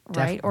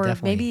 right? Or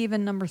definitely. maybe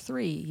even number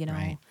 3.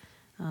 Right.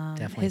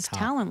 Definitely His top.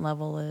 talent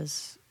level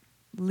is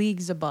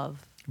leagues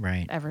above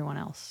Right. everyone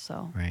else.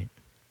 So Right.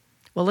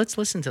 Well, let's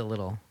listen to a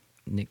little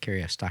Nick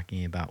Kyrgios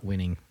talking about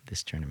winning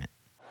this tournament.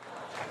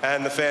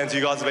 And the fans,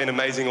 you guys have been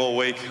amazing all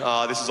week.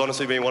 This has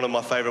honestly been one of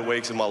my favourite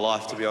weeks of my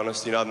life, to be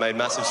honest. I've made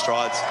massive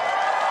strides.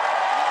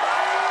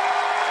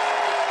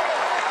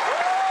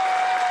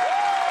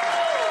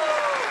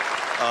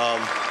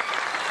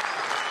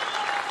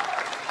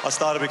 I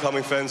started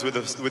becoming friends with the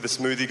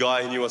smoothie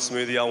guy. He knew what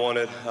smoothie I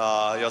wanted.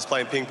 I was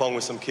playing ping pong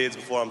with some kids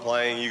before I'm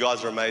playing. You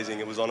guys are amazing.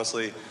 It was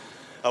honestly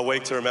a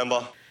week to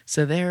remember.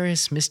 So there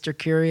is Mr.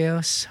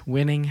 Kyrgios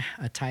winning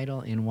a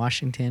title in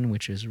Washington,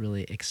 which is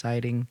really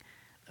exciting.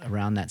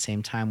 Around that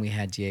same time, we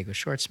had Diego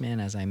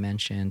Schwartzman, as I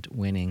mentioned,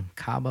 winning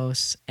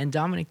Cabos, and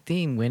Dominic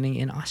Thiem winning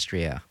in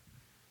Austria.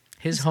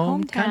 His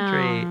home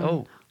country. hometown.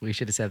 Oh, we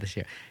should have said this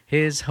here.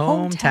 His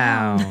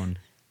hometown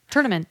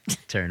tournament,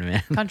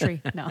 tournament.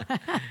 country, no.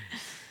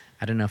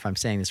 I don't know if I'm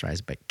saying this right,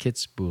 but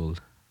Kitzbühel,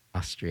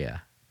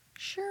 Austria.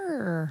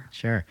 Sure,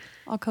 Sure.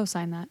 I'll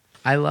co-sign that.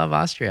 I love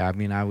Austria. I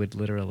mean, I would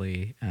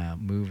literally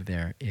move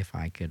there if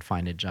I could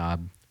find a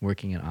job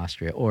working in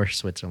Austria or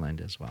Switzerland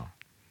as well.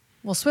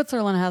 Well,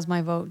 Switzerland has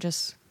my vote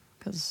just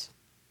because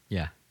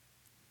Yeah.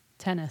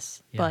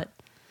 tennis, Yeah. but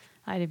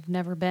I've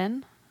never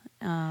been.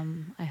 I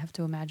have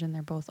to imagine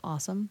they're both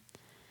awesome.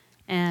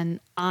 And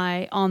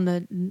on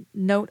the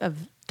note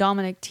of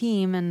Dominic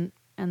Thiem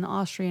and the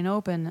Austrian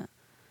Open,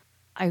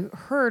 I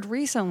heard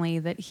recently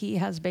that he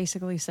has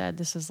basically said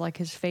this is like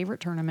his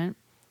favorite tournament,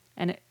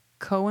 and it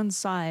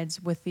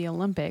coincides with the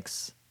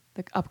Olympics,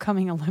 the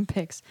upcoming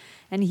Olympics,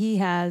 and he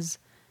has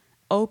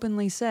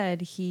openly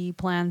said he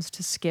plans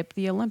to skip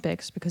the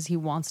Olympics because he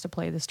wants to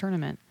play this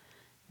tournament,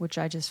 which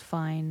I just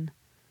find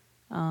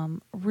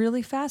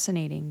really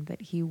fascinating,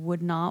 that he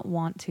would not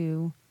want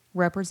to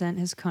represent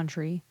his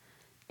country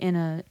in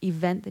an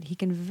event that he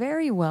can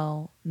very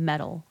well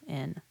medal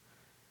in.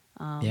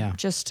 Yeah.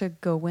 Just to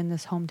go win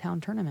this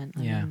hometown tournament.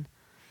 I Yeah. mean,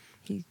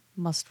 he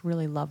must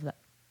really love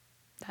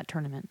that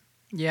tournament.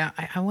 Yeah,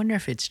 I wonder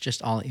if it's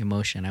just all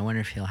emotion. I wonder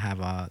if he'll have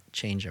a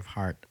change of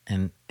heart,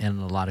 and a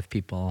lot of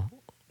people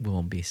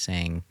will be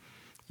saying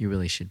you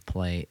really should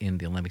play in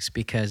the Olympics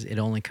because it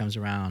only comes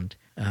around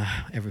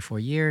every 4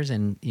 years,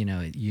 and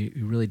you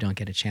really don't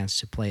get a chance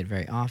to play it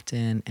very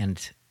often.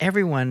 And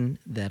everyone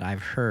that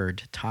I've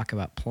heard talk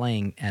about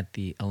playing at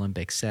the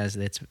Olympics says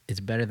that it's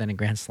better than a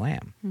Grand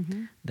Slam.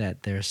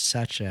 That there's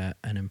such an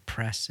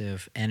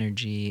impressive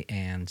energy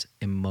and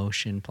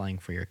emotion playing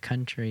for your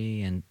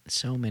country, and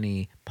so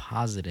many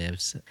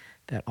positives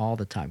that all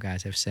the top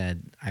guys have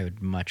said, I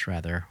would much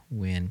rather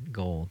win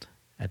gold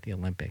at the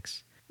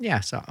Olympics.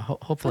 Yeah, so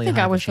hopefully I think you'll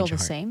I have a would feel change of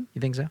the heart. same.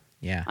 You think so?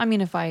 Yeah. I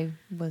mean, if I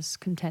was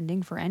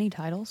contending for any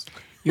titles.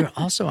 You're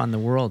also on the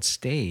world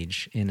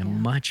stage in a Yeah.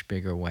 much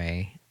bigger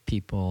way.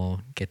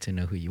 People get to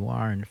know who you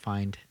are and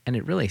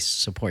it really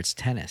supports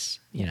tennis.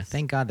 Yes.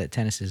 Thank God that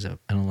tennis is an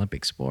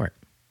Olympic sport.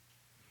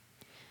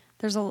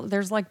 There's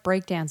like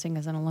breakdancing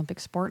as an Olympic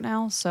sport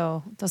now,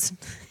 so it doesn't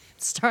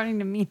it's starting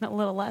to mean a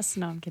little less.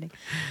 No, I'm kidding.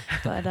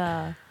 But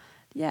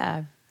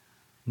yeah,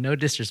 No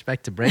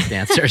disrespect to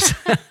breakdancers,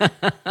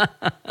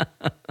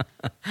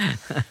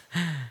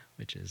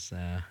 which is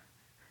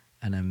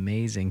an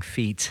amazing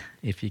feat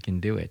if you can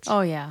do it.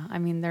 oh yeah. I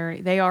mean,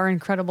 they are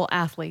incredible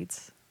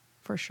athletes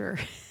for sure.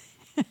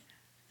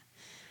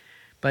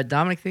 But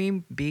Dominic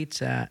Thiem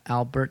beat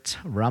Albert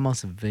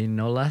Ramos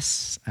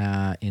Vinolas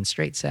in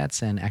straight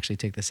sets and actually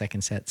took the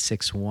second set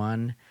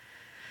 6-1.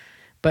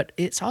 But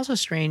it's also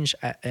strange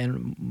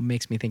and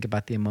makes me think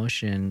about the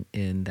emotion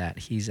in that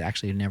he's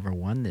actually never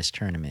won this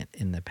tournament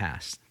in the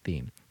past.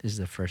 Thiem. This is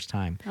the first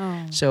time.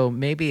 Oh. So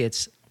maybe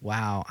it's,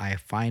 wow, I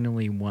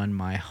finally won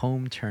my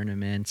home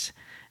tournament.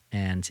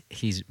 And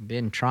he's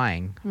been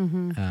trying.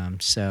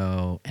 And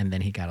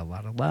then he got a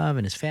lot of love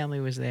and his family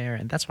was there.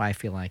 And that's why I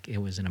feel like it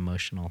was an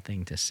emotional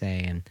thing to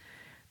say, and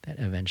that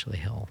eventually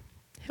he'll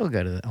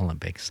go to the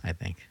Olympics, I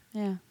think.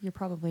 Yeah, you're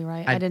probably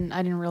right. I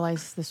didn't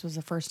realize this was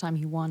the first time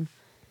he won.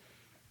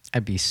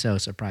 I'd be so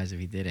surprised if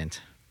he didn't.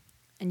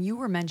 And you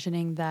were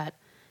mentioning that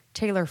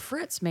Taylor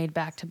Fritz made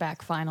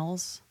back-to-back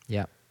finals.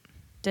 Yep.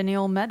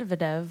 Daniil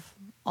Medvedev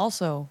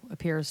also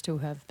appears to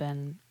have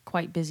been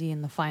quite busy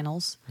in the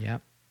finals.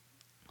 Yep.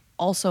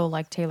 Also,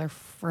 like Taylor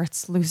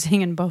Fritz,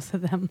 losing in both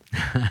of them.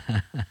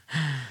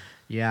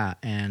 Yeah,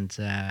 and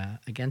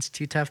against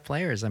two tough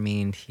players. I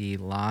mean, he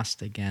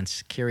lost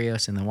against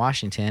Kyrgios in the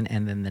Washington,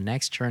 and then the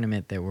next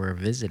tournament that we're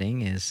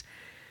visiting is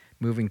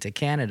moving to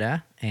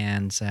Canada.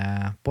 And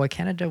boy,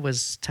 Canada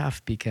was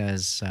tough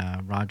because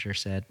Roger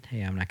said,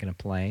 hey, I'm not going to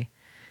play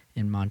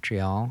in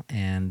Montreal.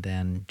 And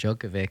then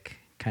Djokovic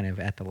kind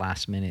of at the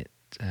last minute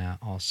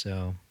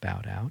also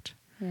bowed out.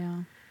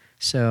 Yeah.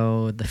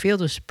 So the field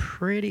was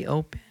pretty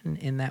open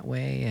in that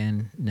way,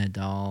 and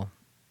Nadal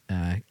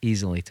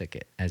easily took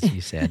it, as you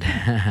said.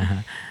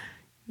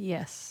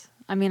 Yes.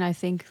 I mean, I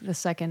think the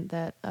second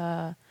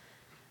that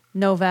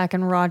Novak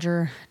and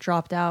Roger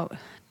dropped out,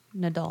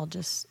 Nadal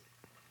just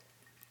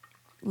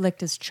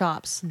licked his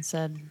chops and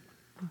said,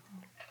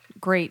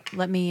 great,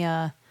 let me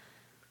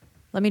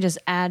just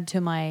add to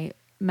my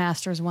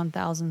Masters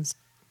 1000s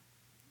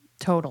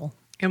total.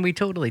 And we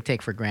totally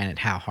take for granted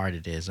how hard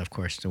it is, of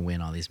course, to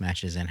win all these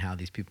matches and how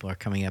these people are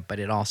coming up. But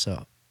it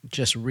also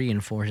just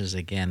reinforces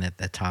again that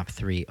the top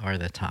three are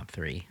the top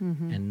three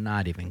and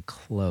not even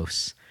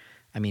close.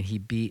 I mean, he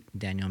beat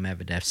Daniil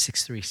Medvedev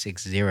 6-3,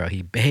 6-0.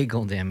 He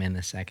bageled him in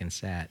the second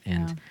set.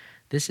 And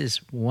this is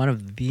one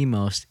of the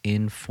most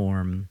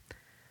in-form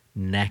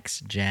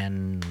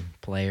next-gen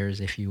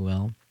players, if you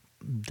will.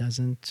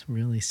 Doesn't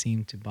really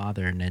seem to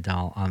bother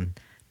Nadal on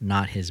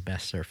not his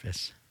best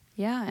surface.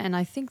 Yeah, and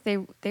I think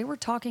they were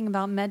talking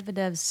about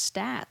Medvedev's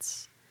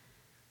stats.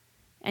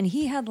 And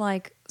he had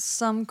like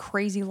some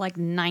crazy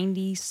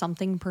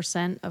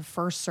 90-something% of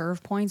first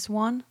serve points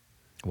won.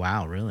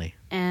 Wow, really?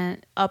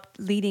 And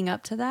leading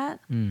up to that.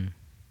 And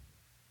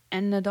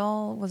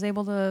Nadal was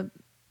able to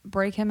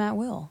break him at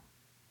will.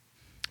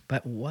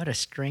 But what a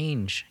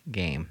strange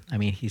game. I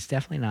mean, he's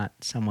definitely not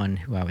someone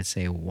who I would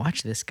say,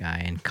 watch this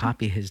guy and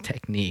copy his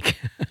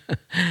technique.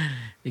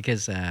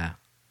 Because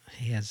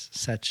he has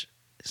such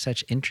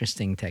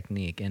interesting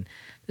technique. And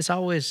this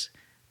always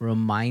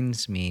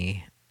reminds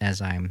me,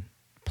 as I'm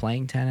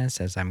playing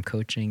tennis, as I'm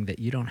coaching, that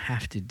you don't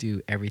have to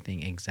do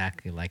everything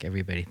exactly like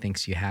everybody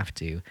thinks you have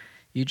to.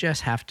 You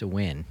just have to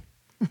win.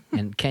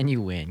 And can you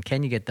win?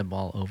 Can you get the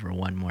ball over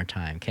one more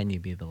time? Can you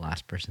be the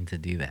last person to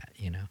do that?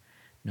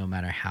 No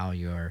matter how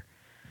your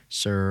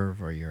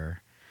serve or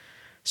your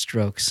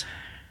strokes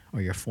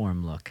or your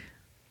form look.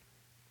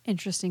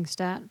 Interesting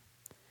stat.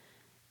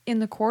 In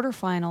the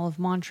quarterfinal of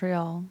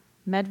Montreal,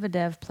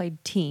 Medvedev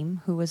played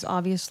Thiem, who was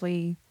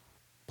obviously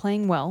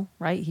playing well,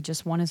 right? He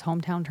just won his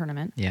hometown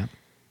tournament. Yeah.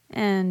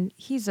 And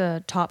he's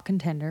a top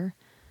contender.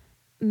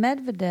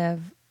 Medvedev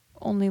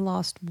only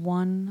lost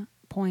 1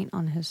 point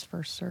on his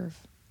first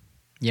serve.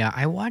 Yeah,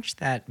 I watched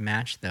that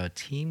match, though.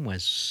 Thiem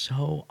was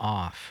so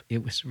off.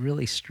 It was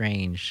really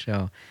strange.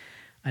 So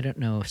I don't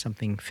know if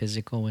something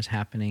physical was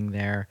happening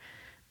there,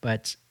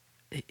 but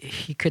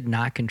he could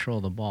not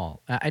control the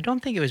ball. I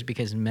don't think it was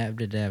because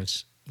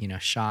Medvedev's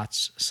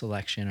shots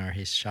selection or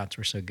his shots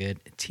were so good.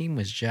 Thiem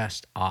was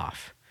just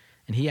off.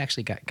 And he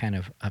actually got kind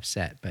of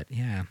upset. But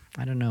yeah,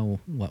 I don't know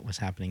what was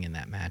happening in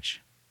that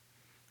match.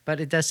 But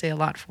it does say a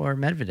lot for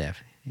Medvedev.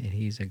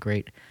 He's a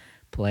great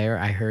player.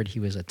 I heard he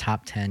was a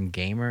top 10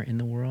 gamer in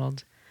the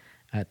world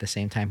at the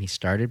same time he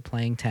started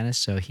playing tennis,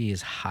 so he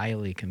is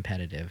highly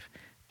competitive.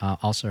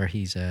 Also,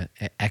 he's an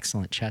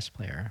excellent chess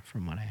player,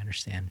 from what I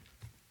understand.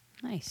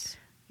 Nice.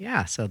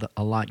 Yeah, so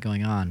a lot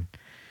going on.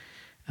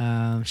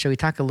 Shall we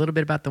talk a little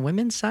bit about the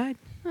women's side?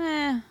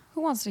 Who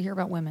wants to hear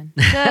about women?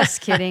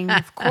 Just kidding.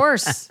 Of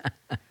course.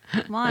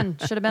 Come on.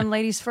 Should have been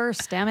ladies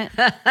first. Damn it.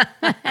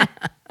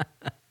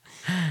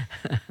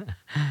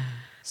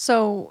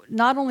 So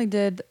not only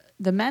did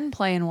the men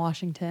play in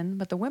Washington,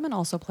 but the women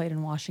also played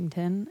in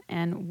Washington,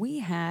 and we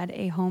had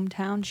a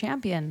hometown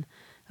champion,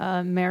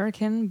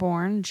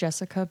 American-born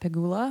Jessica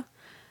Pegula,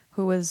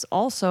 who is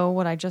also,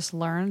 what I just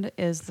learned,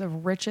 is the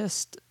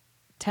richest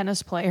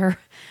tennis player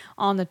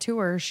on the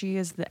tour. She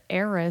is the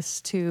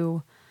heiress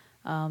to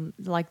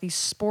like these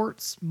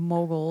sports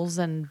moguls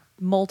and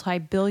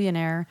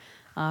multi-billionaire.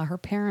 Her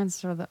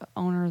parents are the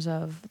owners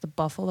of the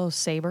Buffalo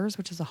Sabres,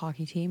 which is a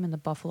hockey team, and the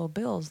Buffalo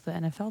Bills, the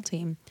NFL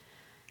team.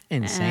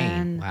 Insane.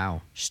 And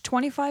Wow. She's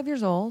 25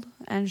 years old,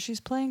 and she's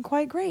playing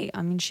quite great.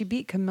 I mean, she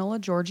beat Camilla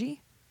Giorgi,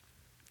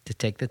 To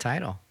take the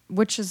title.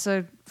 which is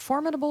a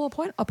formidable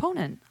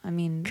opponent. I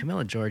mean,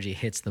 Camilla Giorgi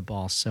hits the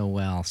ball so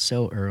well,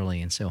 so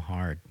early, and so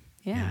hard.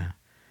 yeah.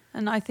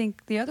 And I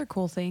think the other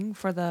cool thing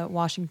for the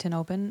Washington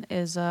Open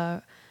is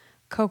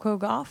Coco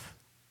Gauff.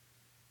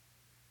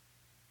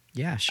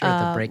 Yeah, sure.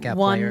 The breakout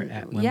player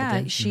at Wimbledon.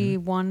 Yeah, she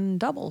won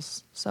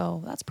doubles.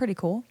 So that's pretty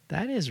cool.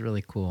 That is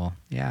really cool.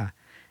 Yeah.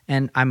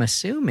 And I'm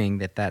assuming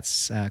that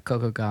that's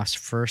Coco Gauff's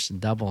first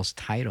doubles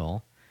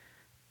title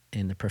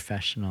in the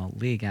professional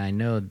league. And I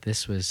know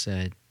this was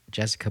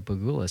Jessica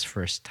Pegula's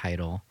first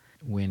title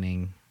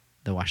winning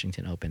the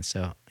Washington Open.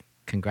 So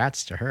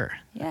congrats to her.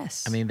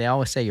 Yes. I mean, they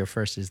always say your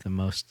first is the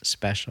most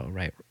special,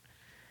 right?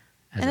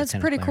 As and a it's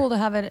tennis pretty player. cool to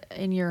have it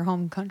in your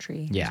home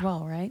country Yeah. as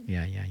well, right?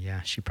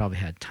 Yeah. She probably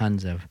had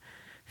tons of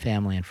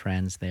family and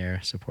friends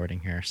there supporting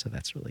her. So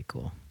that's really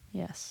cool.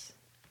 Yes.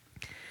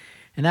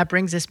 And that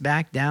brings us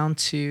back down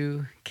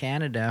to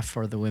Canada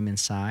for the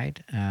women's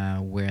side,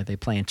 where they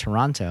play in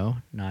Toronto,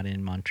 not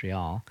in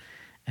Montreal.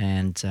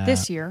 And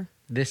This year,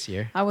 This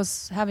year. I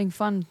was having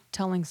fun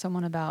telling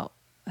someone about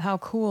how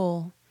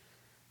cool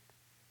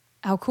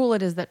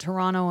it is that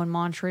Toronto and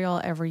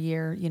Montreal every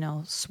year,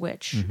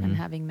 switch and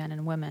having men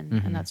and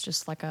women. And that's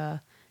just like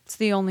they're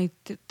the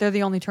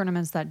only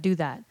tournaments that do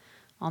that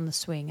on the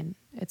swing. And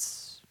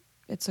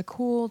it's a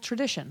cool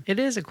tradition. It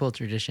is a cool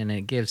tradition. And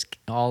it gives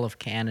all of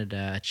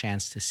Canada a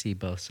chance to see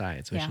both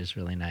sides, which Yeah. is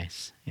really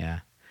nice. Yeah.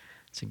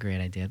 It's a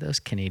great idea. Those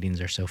Canadians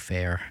are so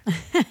fair.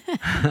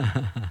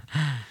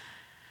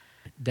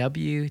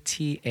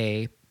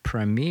 WTA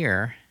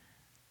Premier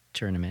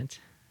Tournament,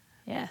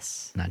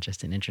 Yes. not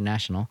just an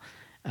international,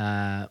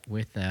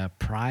 with a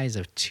prize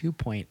of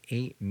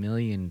 $2.8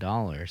 million.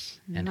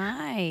 And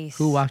Nice.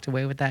 who walked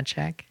away with that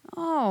check?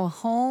 Oh,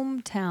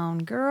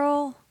 hometown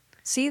girl.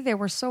 See, they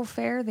were so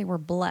fair. They were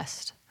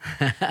blessed.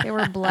 They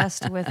were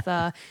blessed with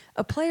a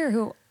player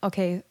who,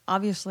 okay,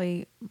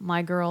 obviously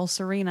my girl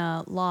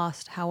Serena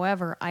lost.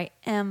 However, I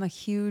am a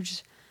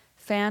huge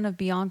fan of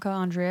Bianca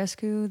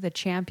Andreescu, the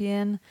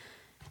champion.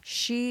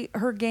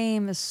 Her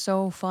game is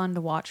so fun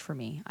to watch for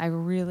me. I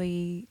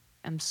really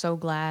am so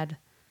glad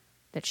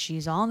that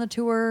she's on the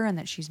tour and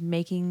that she's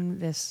making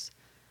this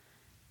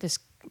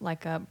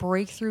like a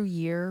breakthrough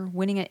year,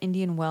 winning at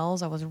Indian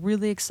Wells. I was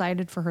really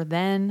excited for her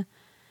then.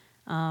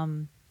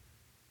 I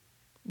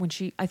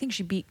think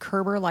she beat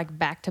Kerber like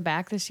back to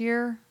back this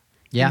year.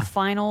 Yeah. In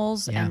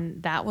finals, Yeah.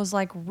 and that was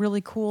like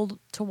really cool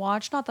to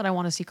watch. Not that I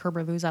want to see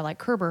Kerber lose. I like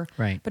Kerber.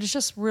 Right. But it's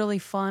just really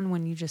fun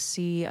when you just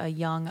see a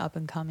young up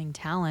and coming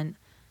talent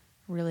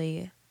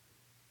really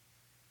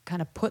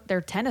kind of put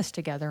their tennis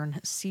together and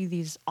see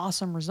these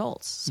awesome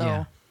results.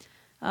 So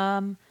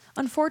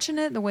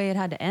unfortunate the way it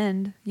had to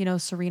end,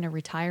 Serena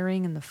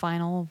retiring in the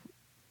final,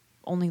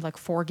 only like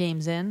 4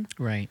 games in,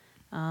 Right.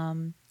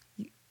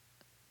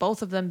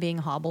 both of them being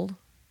hobbled.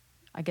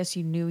 I guess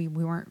you knew we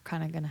weren't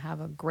kind of going to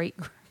have a great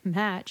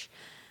match.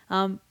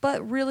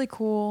 But really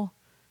cool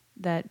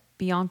that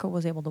Bianca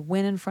was able to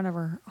win in front of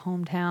her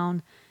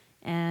hometown,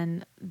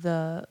 and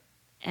the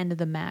end of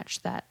the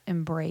match, that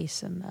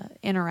embrace and the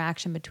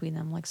interaction between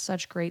them, like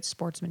such great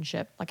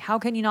sportsmanship. Like, how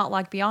can you not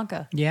like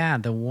Bianca? Yeah,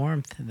 the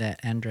warmth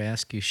that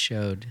Andreescu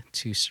showed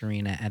to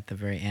Serena at the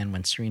very end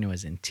when Serena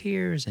was in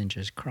tears and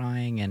just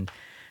crying and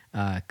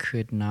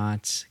could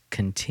not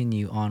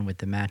continue on with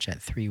the match at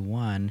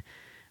 3-1.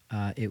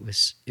 It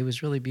was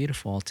really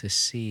beautiful to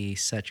see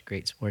such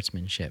great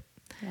sportsmanship.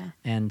 Yeah.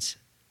 And,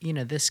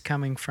 this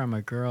coming from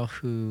a girl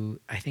who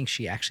I think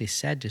she actually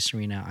said to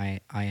Serena,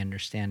 I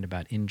understand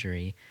about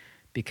injury,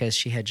 because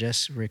she had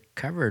just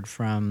recovered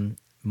from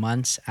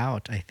months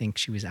out. I think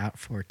she was out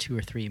for 2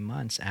 or 3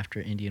 months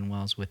after Indian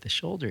Wells with the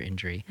shoulder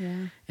injury.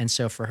 Yeah. And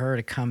so for her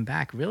to come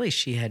back, really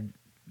she had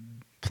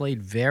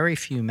played very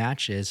few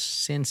matches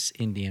since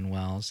Indian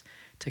Wells.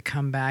 To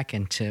come back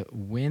and to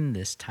win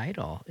this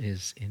title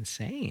is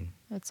insane.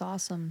 That's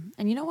awesome.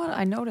 And you know what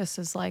I noticed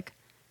is like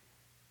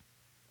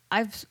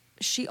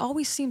she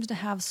always seems to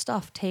have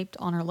stuff taped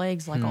on her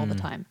legs like all the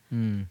time.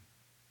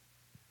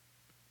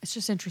 It's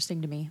just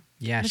interesting to me.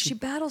 Yeah, But she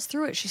battles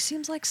through it. She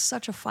seems like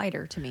such a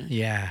fighter to me.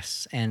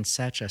 Yes, and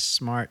such a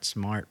smart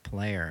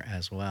player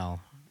as well.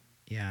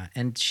 Yeah,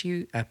 and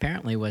she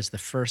apparently was the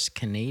first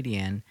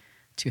Canadian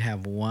to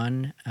have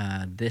won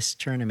this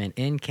tournament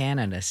in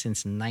Canada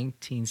since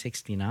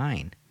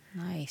 1969.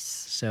 Nice.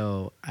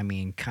 So, I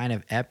mean, kind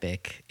of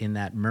epic in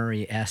that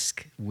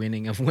Murray-esque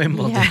winning of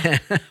Wimbledon,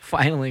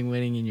 finally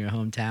winning in your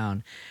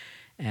hometown.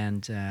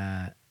 And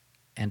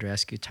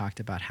Andreescu talked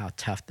about how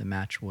tough the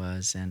match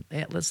was. And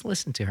let's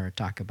listen to her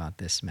talk about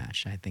this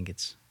match. I think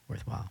it's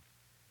worthwhile.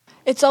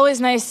 It's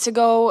always nice to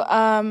go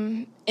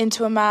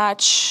into a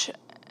match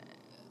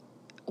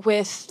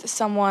with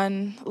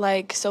someone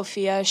like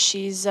Sofia.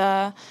 She's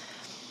an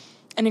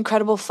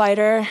incredible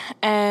fighter,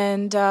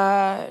 and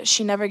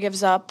she never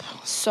gives up.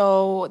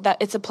 So that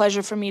it's a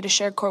pleasure for me to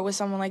share court with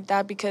someone like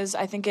that, because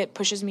I think it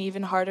pushes me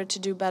even harder to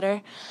do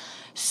better.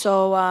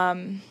 So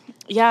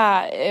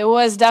yeah, it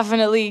was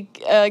definitely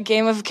a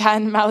game of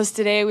cat and mouse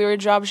today. We were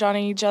drop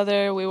shotting each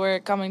other, we were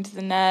coming to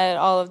the net,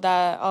 all of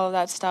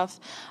that stuff.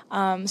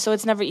 So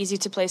it's never easy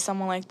to play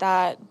someone like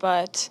that,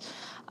 but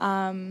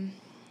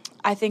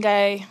I think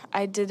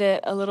I did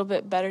it a little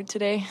bit better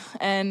today,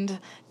 and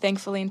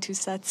thankfully in 2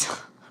 sets.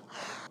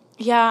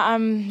 Yeah,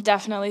 I'm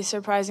definitely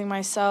surprising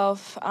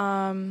myself.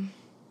 I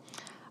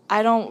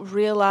don't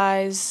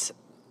realize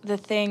the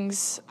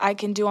things I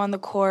can do on the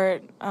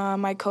court.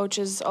 My coach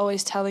is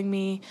always telling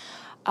me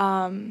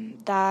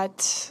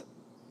that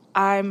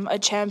I'm a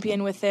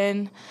champion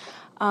within.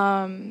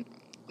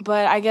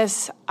 But I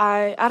guess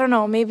I don't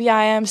know, maybe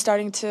I am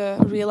starting to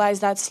realize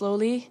that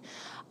slowly.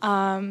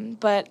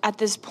 But at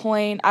this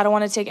point, I don't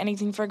want to take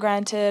anything for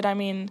granted. I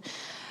mean,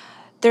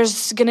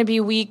 there's going to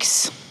be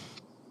weeks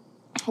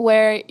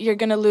where you're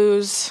going to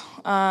lose.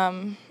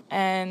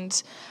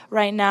 And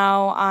right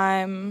now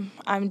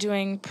I'm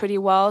doing pretty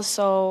well.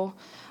 So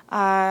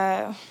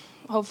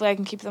hopefully I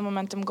can keep the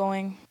momentum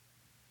going.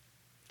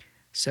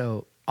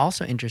 So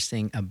also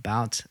interesting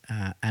about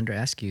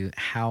Andreescu,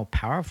 how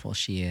powerful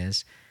she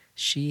is.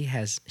 She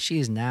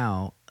is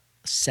now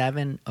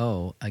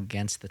 7-0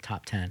 against the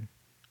top 10.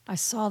 I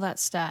saw that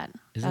stat.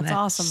 Isn't That's that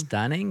awesome.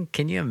 stunning?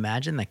 Can you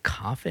imagine the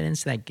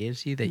confidence that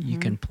gives you that you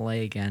can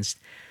play against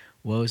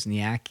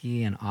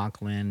Wozniacki in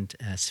Auckland,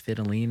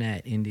 Svitolina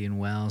at Indian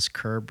Wells,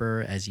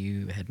 Kerber, as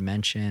you had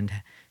mentioned,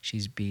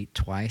 she's beat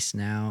twice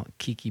now,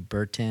 Kiki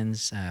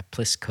Bertens,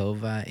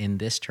 Pliskova in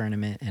this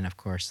tournament, and of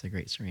course the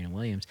great Serena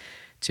Williams.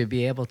 To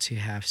be able to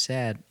have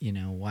said,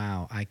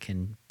 wow, I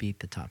can beat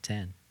the top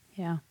 10.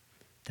 Yeah.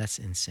 That's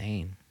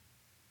insane.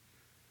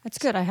 That's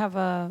good. I have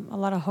a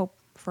lot of hope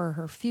for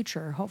her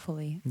future,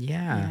 hopefully.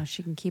 Yeah.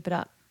 She can keep it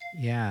up.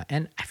 Yeah,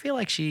 and I feel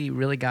like she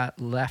really got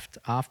left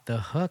off the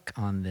hook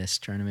on this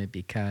tournament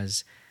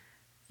because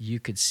you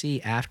could see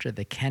after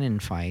the Kenin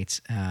fight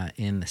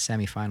in the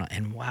semifinal,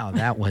 and wow,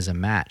 that was a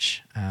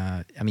match.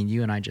 I mean,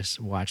 you and I just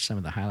watched some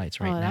of the highlights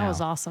right now. That was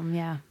awesome,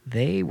 yeah.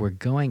 They were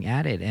going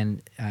at it,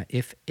 and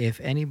if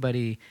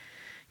anybody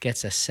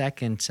gets a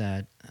second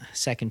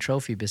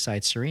trophy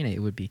besides Serena, it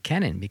would be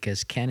Kenin,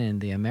 because Kenin,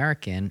 the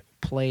American,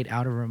 played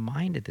out of her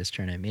mind at this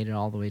tournament, made it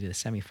all the way to the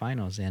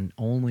semifinals, and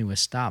only was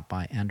stopped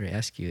by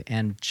Andreescu,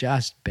 and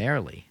just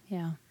barely.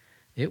 Yeah.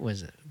 It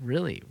was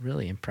really,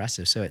 really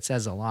impressive. So it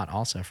says a lot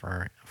also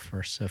for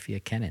Sofia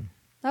Kenin.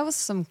 That was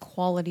some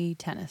quality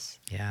tennis.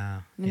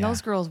 Yeah. I mean,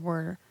 those girls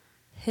were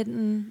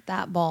hitting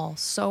that ball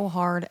so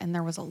hard, and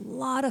there was a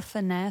lot of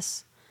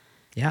finesse.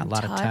 Yeah, a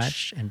lot of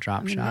touch and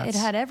drop shots. It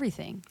had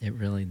everything. It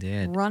really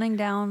did. Running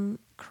down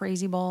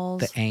crazy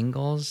balls. The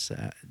angles,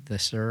 the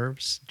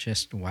serves,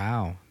 just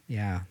wow.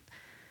 Yeah.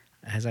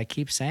 As I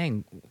keep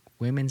saying,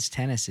 women's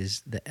tennis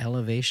is the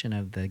elevation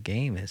of the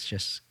game. It's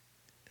just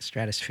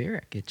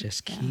stratospheric. It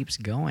just keeps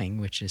going,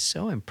 which is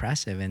so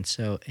impressive and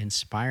so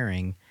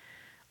inspiring.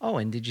 Oh,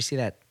 and did you see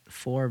that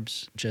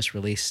Forbes just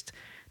released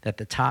that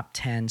the top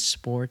 10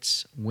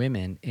 sports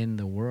women in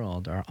the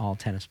world are all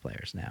tennis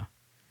players now?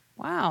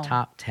 Wow.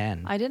 Top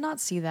 10. I did not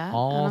see that.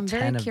 All and I'm 10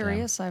 very of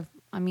curious.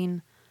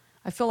 them.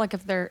 I feel like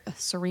if they're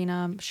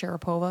Serena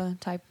Sharapova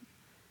type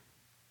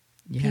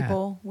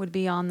people would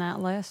be on that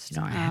list.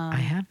 I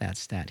have that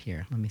stat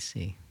here. Let me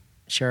see.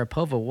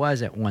 Sharapova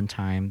was at one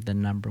time the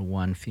number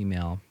 1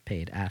 female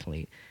paid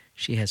athlete.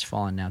 She has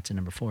fallen now to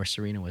number 4.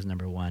 Serena was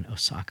number 1.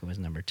 Osaka was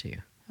number 2.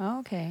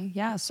 Okay,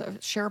 yeah. So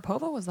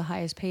Sharapova was the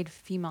highest paid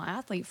female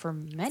athlete for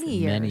many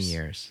years. Many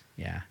years,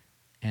 yeah.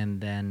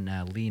 And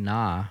then Li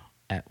Na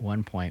at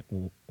one point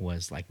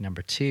was like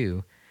number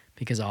 2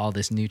 because all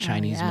this new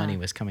Chinese money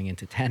was coming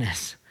into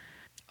tennis.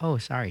 Oh,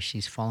 sorry,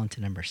 she's fallen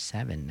to number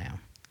 7 now.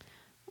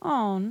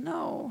 Oh,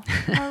 no.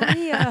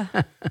 Maria,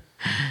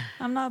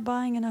 I'm not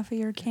buying enough of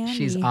your candy.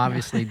 She's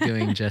obviously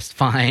doing just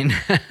fine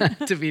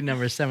to be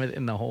number 7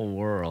 in the whole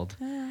world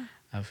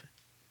of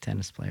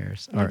tennis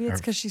players. Maybe it's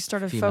because she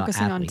started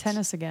focusing on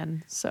tennis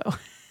again. So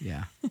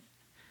yeah.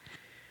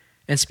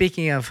 And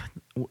speaking of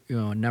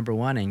number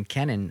 1 in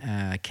Kenin,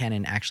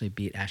 Kenin actually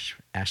beat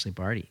Ashley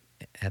Barty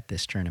at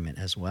this tournament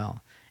as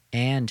well.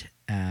 and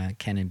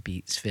Kenin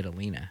beat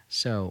Svitolina.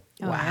 So,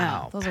 Oh, wow,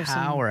 yeah. Those are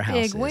some powerhouses.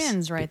 big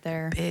wins right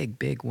there.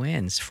 Big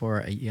wins for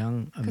a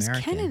young Because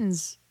American.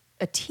 Kenin's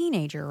a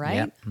teenager, right?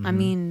 Yep, I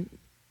mean,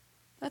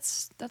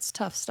 that's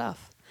tough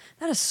stuff.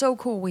 That is so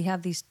cool. We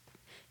have these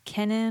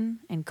Kenin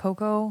and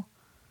Coco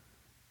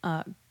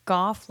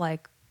Gauff,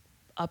 like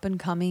up and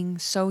coming,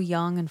 so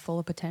young and full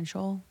of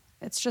potential.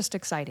 It's just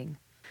exciting.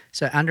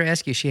 So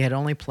Andreescu, she had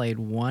only played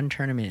one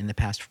tournament in the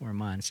past 4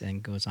 months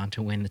and goes on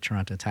to win the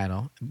Toronto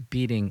title,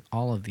 beating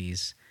all of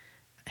these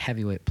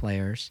heavyweight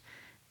players.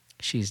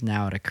 She's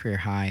now at a career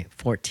high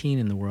 14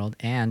 in the world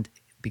and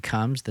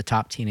becomes the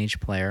top teenage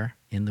player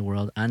in the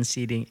world,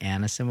 unseating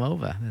Anna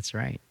Samova. That's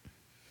right.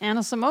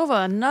 Anna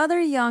Samova, another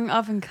young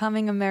up and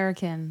coming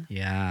American.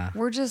 Yeah.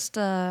 We're just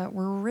we're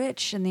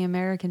rich in the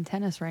American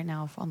tennis right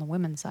now on the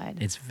women's side.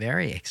 It's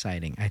very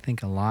exciting. I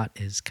think a lot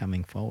is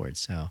coming forward.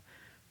 So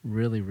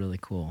really, really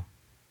cool.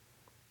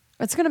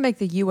 It's going to make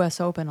the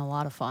U.S. Open a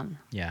lot of fun.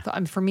 Yeah. I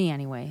mean, for me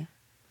anyway.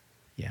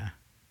 Yeah.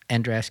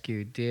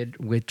 Andreescu did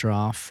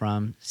withdraw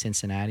from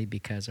Cincinnati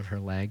because of her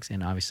legs,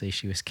 and obviously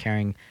she was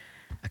carrying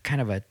a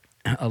kind of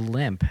a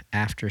limp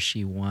after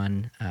she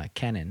won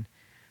Kenin.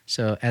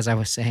 So as I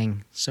was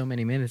saying so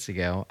many minutes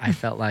ago, I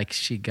felt like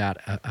she got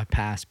a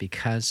pass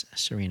because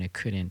Serena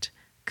couldn't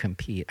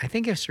compete. I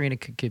think if Serena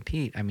could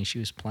compete, I mean, she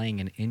was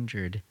playing an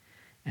injured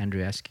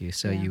Andreescu,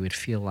 so Yeah. you would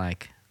feel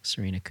like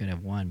Serena could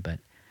have won, but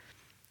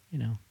you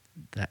know,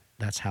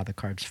 that's how the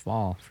cards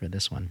fall for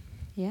this one.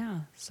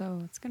 Yeah,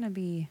 so it's gonna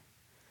be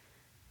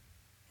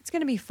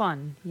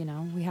fun. You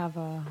know, we have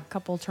a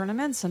couple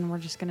tournaments, and we're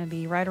just gonna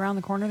be right around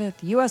the corner at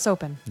the U.S.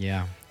 Open,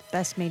 Yeah.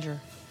 best major,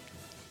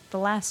 the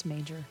last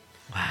major.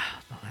 Wow,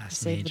 the last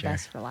Save major. the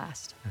best for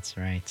last. That's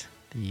right.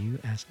 The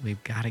U.S.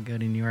 We've got to go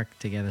to New York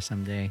together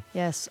someday.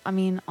 Yes, I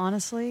mean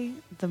honestly,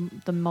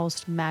 the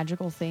most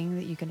magical thing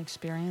that you can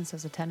experience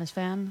as a tennis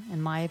fan, in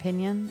my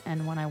opinion,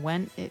 and when I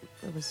went, it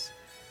was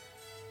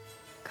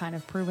kind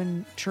of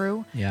proven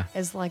true. Yeah.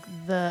 Is like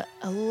the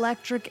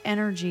electric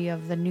energy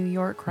of the New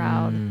York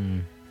crowd.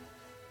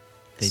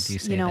 They do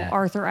say you know, that.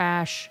 Arthur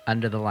Ashe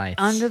Under the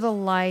lights. under the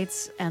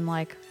lights, and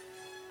like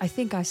I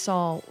think I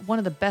saw one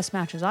of the best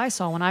matches I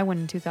saw when I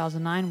went in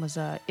 2009 was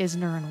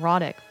Isner and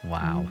Roddick.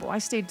 Wow. I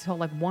stayed till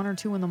like 1 or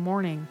 2 in the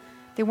morning.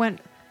 They went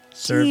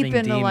Serving deep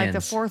into like the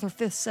demons. 4th or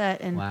 5th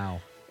set, and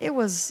Wow. it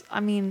was, I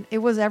mean, it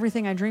was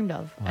everything I dreamed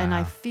of. And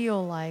I Wow.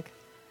 feel like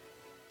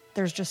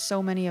there's just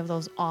so many of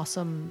those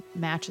awesome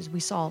matches.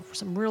 We saw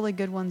some really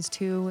good ones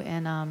too,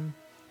 and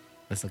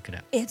Let's look it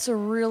up. it's a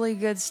really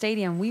good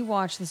stadium. We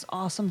watched this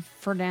awesome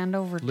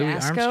Fernando Verdasco. Louis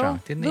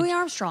Armstrong, didn't they? Louis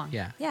Armstrong.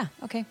 Yeah. Yeah.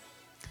 Okay.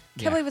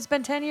 Yeah. Can't believe it's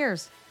been 10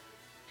 years.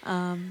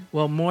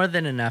 Well, more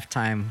than enough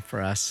time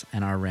for us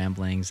and our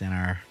ramblings and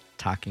our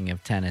talking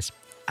of tennis.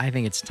 I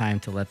think it's time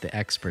to let the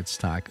experts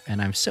talk.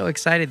 And I'm so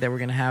excited that we're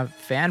going to have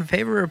fan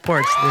favorite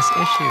reports this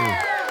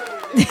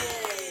issue.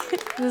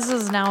 This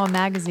is now a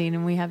magazine,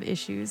 and we have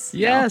issues.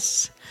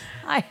 Yes.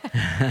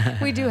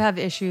 We do have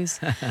issues.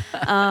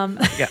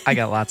 I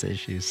got lots of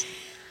issues.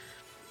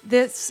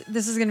 This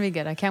is going to be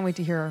good. I can't wait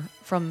to hear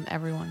from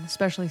everyone,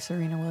 especially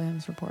Serena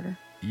Williams, reporter.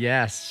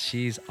 Yes,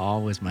 she's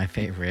always my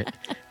favorite.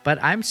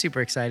 But I'm super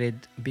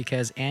excited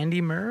because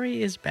Andy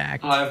Murray is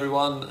back. Hi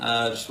everyone,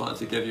 just wanted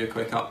to give you a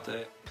quick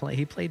update.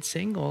 He played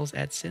singles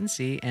at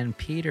Cincy, and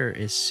Peter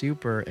is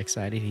super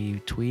excited.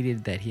 He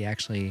tweeted that he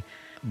actually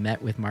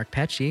met with Mark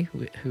Petchey,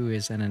 who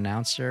is an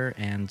announcer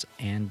and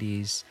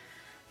Andy's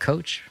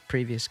coach,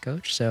 previous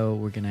coach. So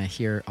we're going to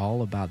hear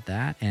all about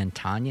that. And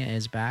Tanya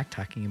is back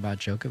talking about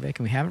Djokovic, and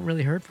we haven't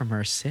really heard from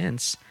her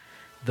since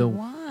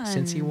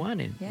he won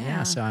it.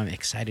 Yeah, so I'm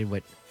excited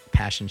what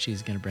passion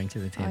she's going to bring to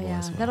the table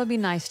as well. That'll be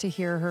nice to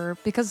hear her,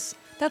 because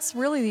that's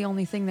really the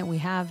only thing that we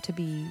have to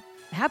be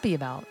happy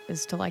about,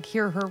 is to like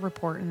hear her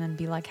report and then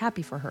be like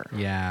happy for her.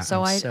 Yeah.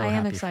 So I am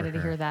happy for excited to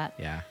her. hear that.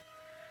 Yeah.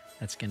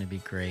 That's going to be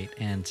great.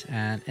 And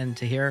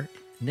to hear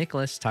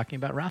Nicholas talking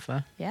about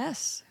Rafa.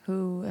 Yes,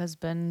 who has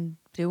been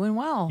doing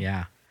well.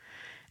 Yeah.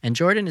 And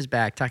Jordan is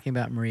back talking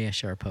about Maria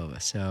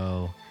Sharapova.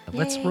 So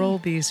let's Yay. roll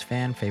these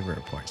fan favorite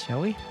reports,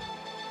 shall we?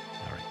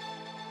 All right.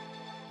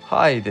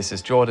 Hi, this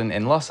is Jordan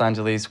in Los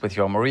Angeles with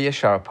your Maria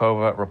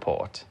Sharapova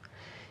report.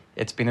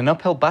 It's been an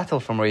uphill battle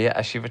for Maria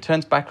as she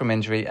returns back from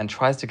injury and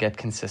tries to get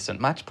consistent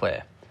match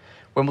play.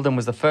 Wimbledon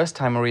was the first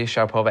time Maria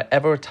Sharapova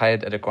ever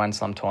retired at a Grand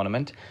Slam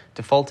tournament,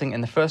 defaulting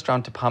in the first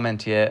round to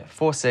Parmentier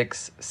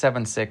 4-6,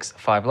 7-6,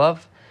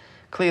 5-love.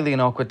 Clearly an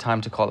awkward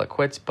time to call it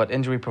quits, but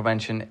injury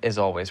prevention is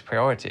always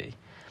priority.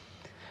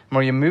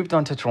 Maria moved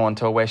on to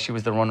Toronto, where she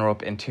was the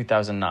runner-up in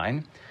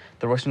 2009.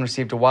 The Russian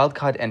received a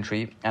wildcard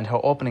entry, and her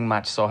opening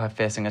match saw her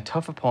facing a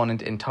tough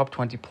opponent in top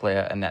 20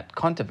 player Anett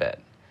Kontaveit.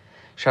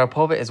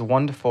 Sharapova is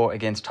 1-4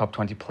 against top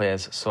 20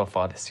 players so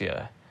far this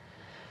year.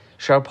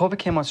 Sharapova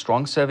came out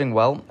strong, serving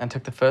well, and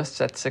took the first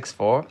set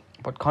 6-4,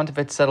 but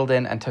Kontaveit settled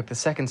in and took the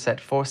second set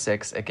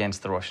 4-6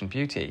 against the Russian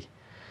beauty.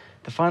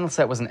 The final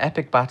set was an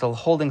epic battle,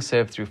 holding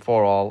serve through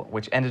 4-all,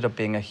 which ended up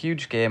being a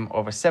huge game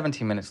over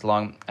 70 minutes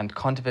long, and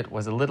Kontaveit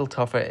was a little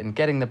tougher in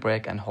getting the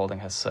break and holding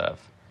her serve.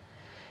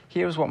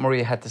 Here's what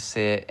Maria had to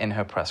say in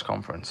her press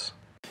conference.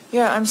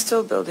 Yeah, I'm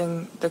still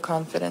building the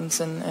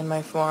confidence in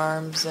my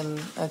forearms, and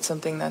that's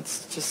something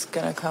that's just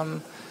going to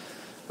come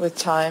with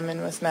time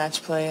and with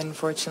match play.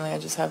 Unfortunately, I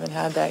just haven't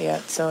had that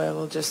yet, so I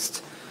will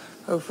just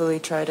hopefully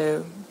try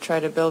to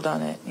build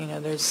on it. You know,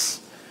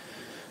 there's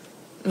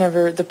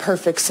never the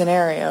perfect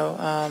scenario.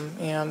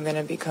 I'm going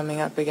to be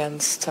coming up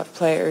against tough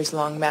players,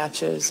 long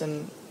matches,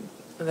 and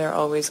there are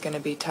always going to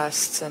be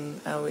tests, and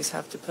I always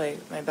have to play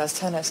my best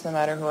tennis no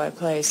matter who I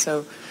play.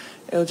 So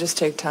it'll just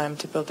take time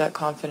to build that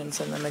confidence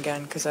in them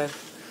again, because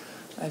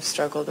I've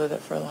struggled with it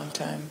for a long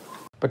time.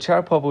 But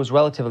Sharapova was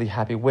relatively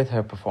happy with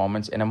her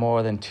performance in a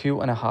more than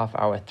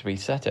 2.5-hour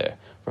three-setter,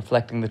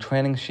 reflecting the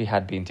training she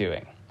had been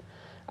doing.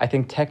 I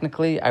think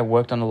technically I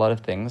worked on a lot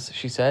of things,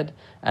 she said,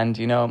 and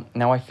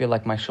now I feel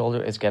like my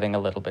shoulder is getting a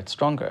little bit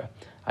stronger.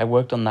 I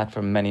worked on that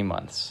for many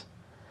months.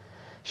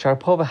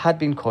 Sharapova had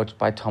been coached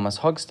by Thomas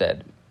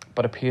Hogstead,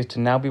 but appears to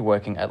now be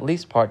working at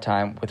least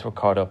part-time with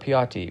Riccardo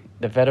Piatti,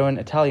 the veteran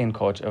Italian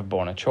coach of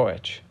Borna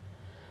Coric.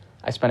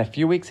 I spent a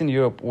few weeks in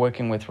Europe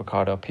working with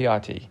Riccardo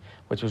Piatti,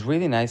 which was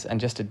really nice and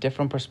just a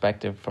different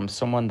perspective from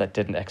someone that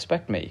didn't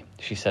expect me,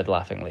 she said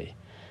laughingly,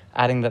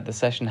 adding that the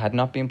session had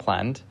not been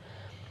planned,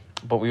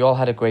 but we all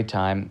had a great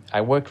time.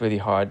 I worked really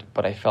hard,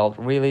 but I felt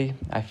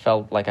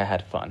like I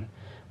had fun,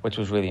 which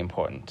was really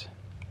important.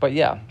 But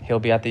yeah, he'll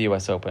be at the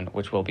US Open,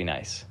 which will be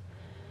nice.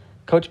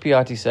 Coach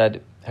Piatti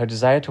said, her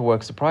desire to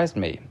work surprised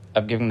me,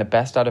 of giving the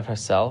best out of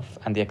herself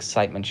and the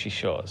excitement she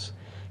shows.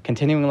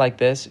 Continuing like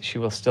this, she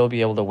will still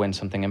be able to win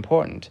something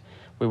important.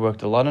 We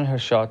worked a lot on her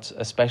shots,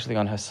 especially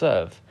on her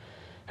serve.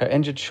 Her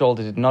injured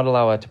shoulder did not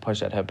allow her to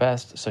push at her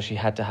best, so she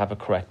had to have a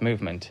correct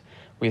movement.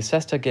 We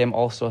assessed her game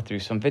also through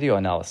some video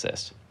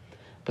analysis.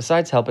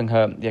 Besides helping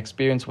her, the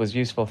experience was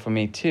useful for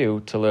me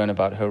too to learn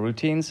about her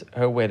routines,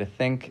 her way to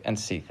think and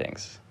see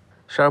things.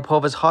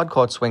 Sharapova's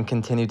hardcourt swing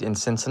continued in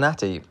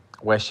Cincinnati,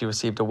 where she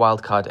received a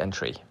wildcard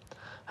entry.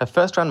 Her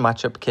first-round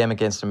matchup came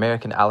against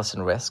American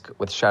Alison Risk,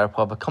 with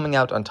Sharapova coming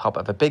out on top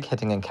of a big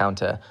hitting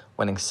encounter,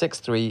 winning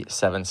 6-3,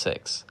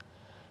 7-6.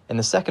 In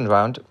the second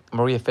round,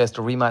 Maria faced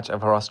a rematch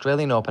of her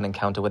Australian Open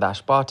encounter with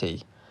Ash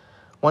Barty.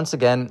 Once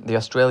again, the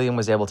Australian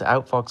was able to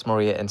outfox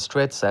Maria in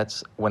straight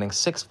sets, winning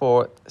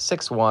 6-4,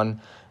 6-1,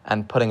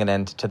 and putting an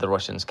end to the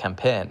Russians'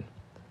 campaign.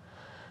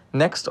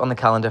 Next on the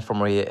calendar for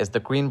Maria is the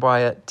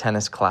Greenbrier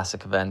Tennis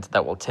Classic event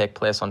that will take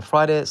place on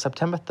Friday,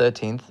 September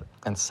 13th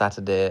and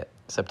Saturday,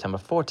 September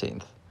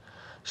 14th.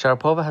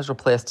 Sharapova has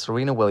replaced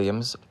Serena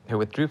Williams, who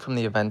withdrew from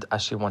the event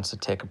as she wants to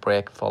take a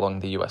break following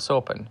the US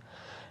Open.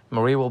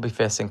 Maria will be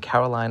facing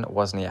Caroline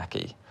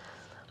Wozniacki.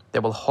 They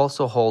will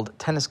also hold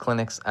tennis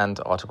clinics and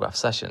autograph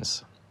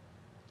sessions.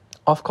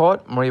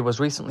 Off-court, Maria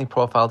was recently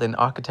profiled in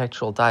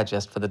Architectural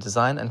Digest for the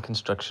design and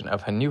construction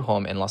of her new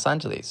home in Los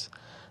Angeles.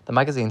 The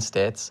magazine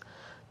states,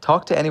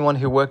 "Talk to anyone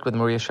who worked with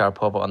Maria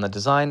Sharapova on the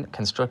design,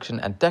 construction,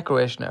 and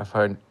decoration of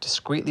her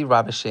discreetly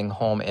ravishing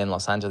home in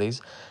Los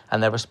Angeles,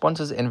 and their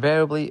responses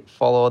invariably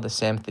follow the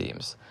same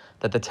themes.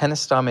 That the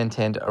tennis star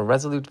maintained a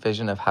resolute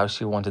vision of how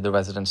she wanted the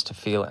residents to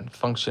feel and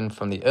function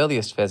from the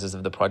earliest phases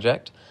of the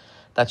project,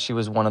 that she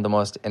was one of the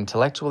most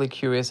intellectually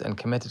curious and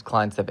committed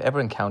clients they've ever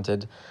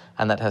encountered,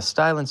 and that her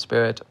style and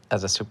spirit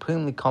as a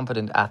supremely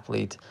confident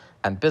athlete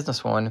and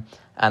businesswoman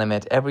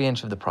animate every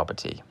inch of the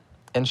property.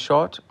 In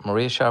short,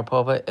 Maria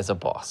Sharapova is a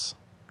boss."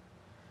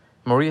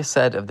 Maria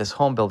said of this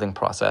home building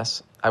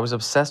process, "I was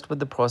obsessed with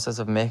the process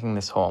of making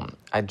this home.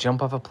 I'd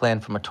jump off a plane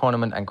from a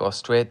tournament and go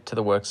straight to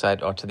the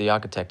worksite or to the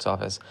architect's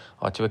office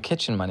or to a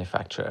kitchen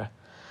manufacturer.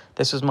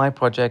 This was my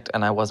project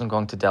and I wasn't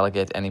going to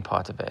delegate any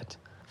part of it."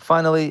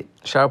 Finally,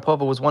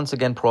 Sharapova was once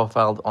again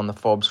profiled on the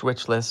Forbes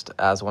Rich list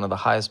as one of the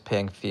highest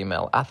paying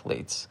female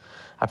athletes.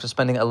 After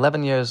spending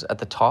 11 years at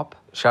the top,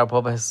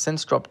 Sharapova has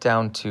since dropped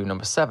down to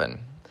number 7.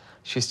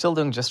 She's still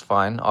doing just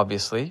fine,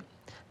 obviously.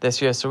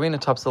 This year, Serena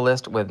tops the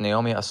list with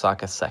Naomi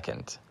Osaka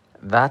second.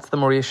 That's the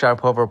Maria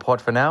Sharapova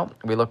report for now.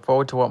 We look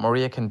forward to what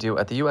Maria can do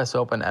at the US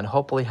Open and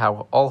hopefully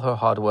how all her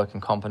hard work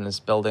and confidence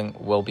building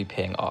will be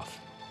paying off.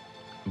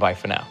 Bye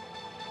for now.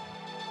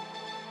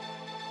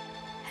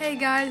 Hey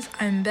guys,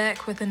 I'm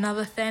back with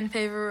another fan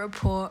favorite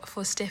report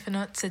for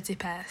Stefanos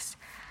Tsitsipas.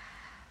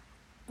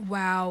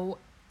 Wow,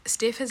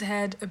 Steph has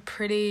had a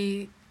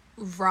pretty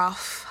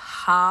rough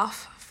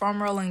half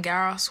from Roland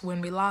Garros. When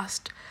we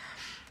last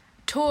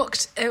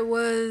talked, it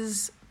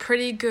was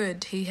pretty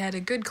good. He had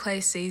a good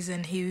clay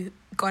season. He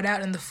got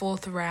out in the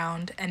 4th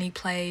round and he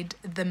played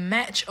the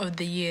match of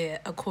the year,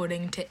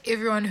 according to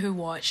everyone who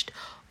watched,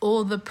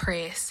 all the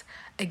press,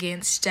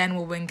 against Stan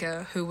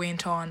Wawrinka, who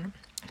went on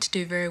to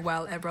do very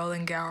well at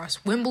Roland Garros.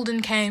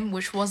 Wimbledon came,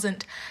 which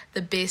wasn't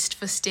the best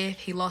for Steph.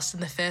 He lost in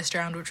the first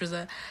round, which was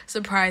a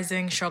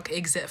surprising shock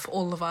exit for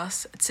all of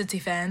us City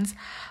fans.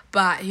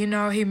 But, he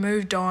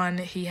moved on.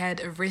 He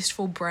had a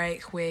restful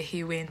break where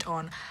he went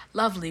on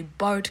lovely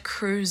boat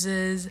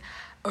cruises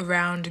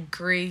around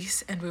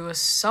Greece, and we were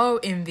so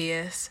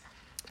envious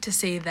to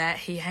see that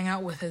he hung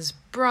out with his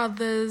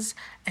brothers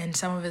and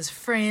some of his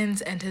friends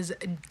and his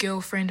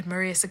girlfriend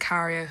Maria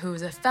Sakkari, who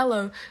is a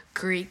fellow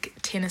Greek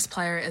tennis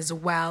player as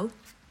well.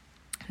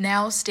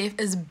 Now Steph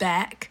is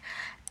back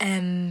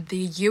and the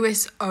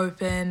US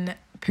Open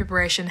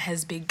preparation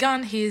has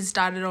begun. He has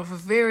started off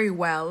very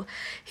well.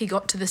 He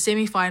got to the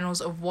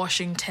semi-finals of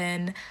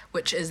Washington,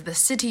 which is the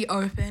City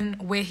Open,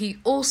 where he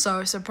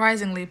also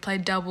surprisingly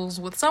played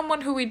doubles with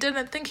someone who we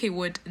didn't think he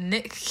would,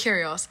 Nick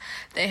Kyrgios.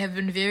 They have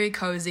been very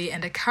cozy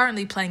and are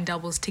currently playing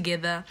doubles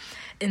together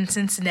in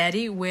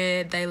Cincinnati,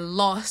 where they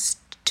lost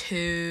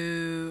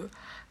to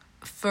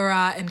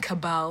Farah and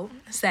Cabal,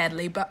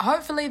 sadly, but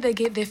hopefully they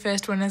get their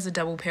first win as a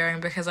double pairing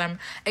because I'm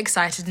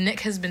excited. Nick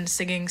has been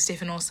singing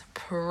Stefanos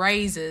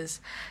praises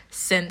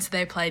since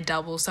they played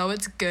double, so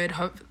it's good.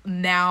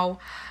 Now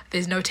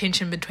there's no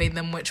tension between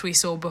them, which we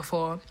saw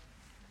before.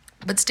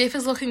 But Steph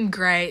is looking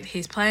great.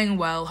 He's playing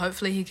well.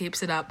 Hopefully he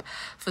keeps it up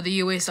for the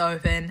US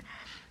Open.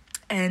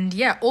 And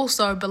yeah,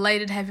 also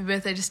belated happy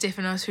birthday to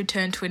Stefanos, who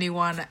turned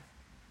 21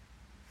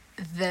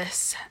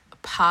 this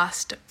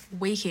past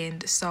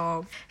weekend,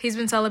 so he's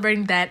been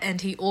celebrating that,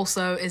 and he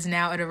also is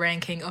now at a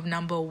ranking of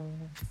number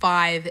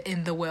 5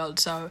 in the world,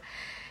 so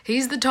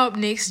he's the top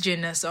next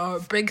gen,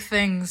 so big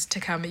things to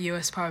come at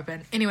US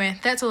Open. Anyway,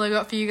 that's all I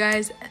got for you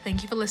guys.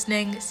 Thank you for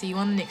listening. See you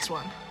on the next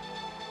one.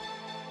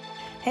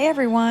 Hey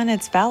everyone,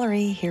 it's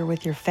Valerie here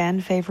with your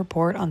fan fave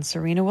report on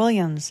Serena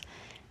Williams,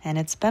 and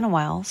it's been a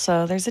while,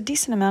 so there's a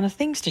decent amount of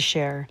things to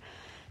share.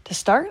 To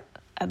start,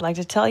 I'd like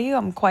to tell you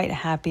I'm quite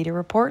happy to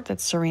report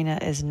that Serena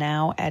is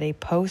now at a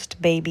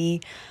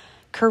post-baby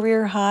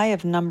career high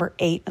of number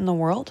 8 in the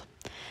world.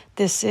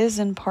 This is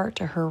in part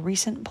to her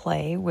recent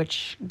play,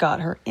 which got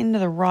her into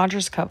the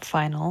Rogers Cup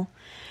final,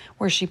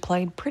 where she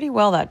played pretty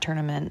well that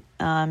tournament.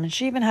 And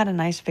she even had a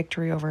nice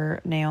victory over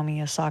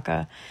Naomi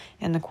Osaka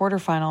in the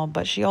quarterfinal,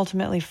 but she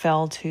ultimately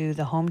fell to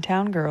the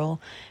hometown girl,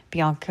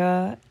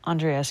 Bianca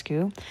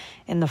Andreescu,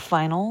 in the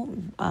final,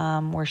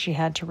 where she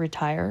had to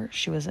retire.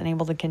 She was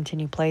unable to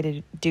continue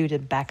play due to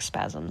back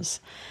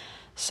spasms.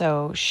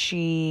 So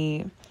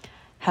she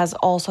has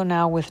also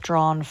now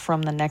withdrawn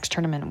from the next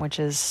tournament, which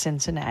is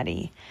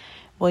Cincinnati.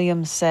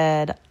 Williams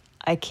said,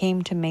 "I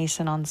came to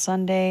Mason on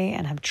Sunday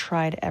and have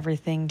tried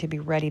everything to be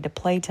ready to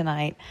play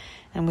tonight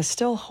and was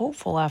still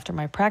hopeful after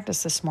my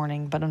practice this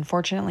morning, but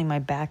unfortunately my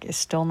back is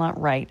still not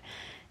right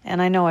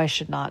and I know I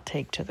should not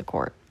take to the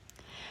court."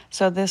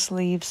 So this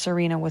leaves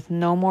Serena with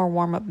no more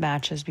warm-up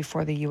matches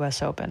before the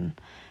US Open.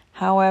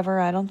 However,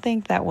 I don't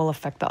think that will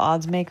affect the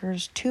odds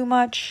makers too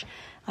much.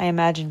 I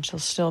imagine she'll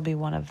still be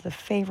one of the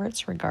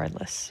favorites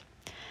regardless.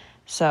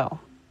 So,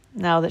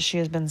 now that she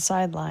has been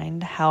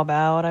sidelined, how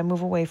about I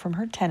move away from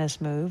her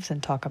tennis moves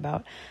and talk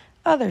about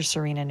other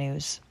Serena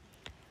news?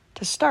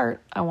 To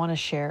start, I want to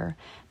share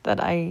that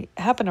I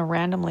happen to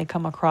randomly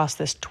come across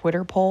this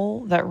Twitter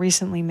poll that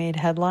recently made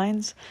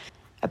headlines.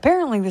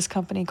 Apparently, this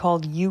company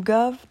called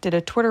YouGov did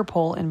a Twitter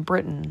poll in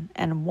Britain,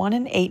 and 1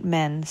 in 8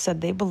 men said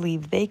they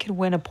believed they could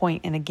win a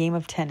point in a game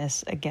of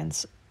tennis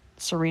against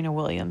Serena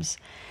Williams.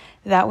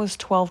 That was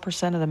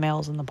 12% of the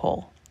males in the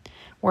poll,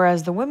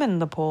 whereas the women in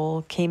the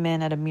poll came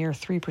in at a mere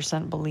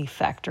 3% belief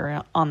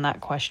factor on that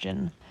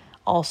question.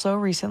 Also,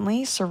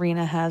 recently,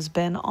 Serena has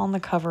been on the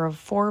cover of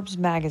Forbes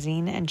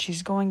magazine, and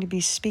she's going to be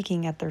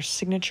speaking at their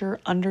signature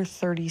Under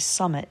 30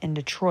 Summit in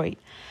Detroit,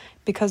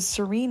 because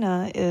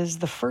Serena is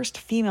the first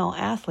female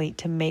athlete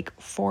to make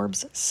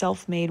Forbes'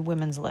 self-made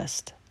women's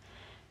list.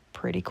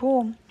 Pretty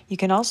cool. You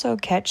can also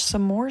catch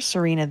some more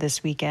Serena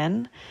this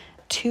weekend.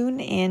 Tune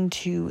in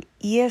to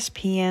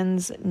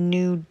ESPN's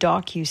new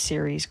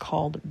docuseries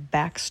called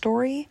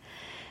Backstory.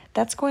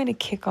 That's going to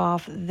kick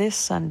off this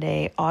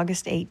Sunday,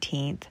 August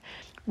 18th,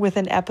 with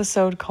an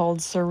episode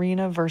called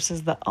Serena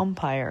versus the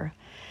Umpire.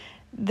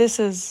 This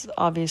is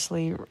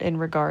obviously in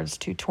regards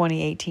to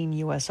 2018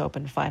 US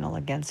Open final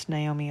against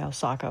Naomi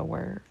Osaka,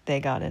 where they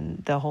got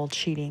in the whole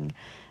cheating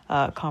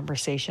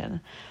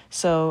conversation.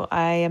 So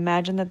I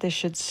imagine that this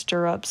should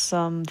stir up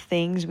some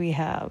things we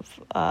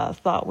have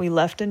thought we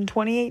left in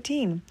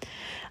 2018.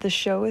 The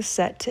show is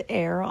set to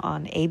air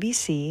on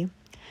ABC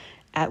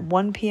at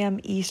 1 p.m.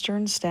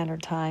 Eastern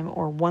Standard Time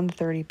or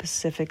 1:30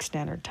 Pacific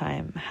Standard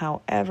Time.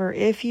 However,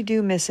 if you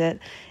do miss it,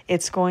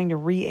 it's going to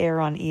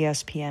re-air on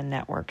ESPN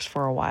networks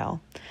for a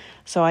while.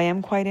 So I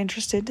am quite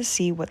interested to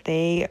see what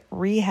they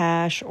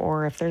rehash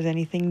or if there's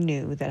anything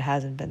new that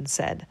hasn't been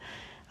said.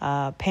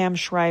 Pam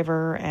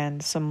Shriver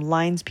and some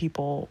Lines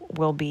people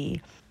will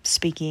be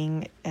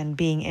speaking and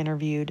being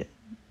interviewed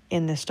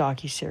in this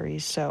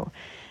docuseries, so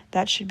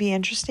that should be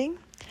interesting.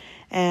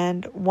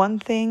 And one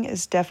thing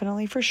is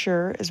definitely for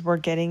sure is we're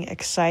getting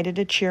excited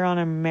to cheer on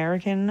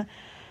American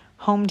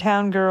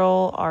hometown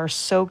girl, our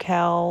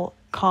SoCal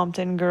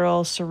Compton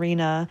girl,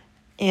 Serena,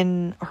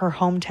 in her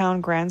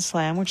hometown Grand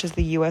Slam, which is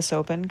the US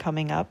Open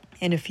coming up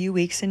in a few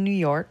weeks in New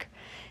York.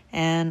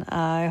 And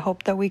I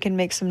hope that we can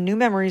make some new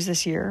memories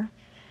this year.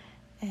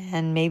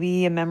 And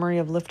maybe a memory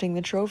of lifting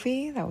the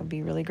trophy. That would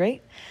be really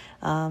great.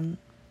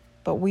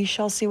 But we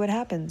shall see what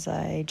happens.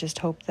 I just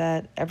hope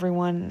that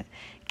everyone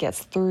gets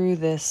through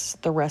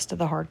the rest of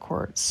the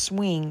hardcourt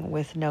swing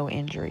with no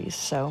injuries.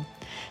 So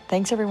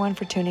thanks everyone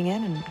for tuning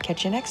in, and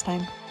catch you next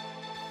time.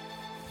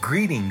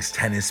 Greetings,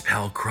 Tennis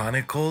Pal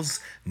Chronicles.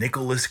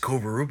 Nicholas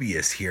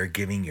Covarrubias here,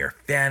 giving your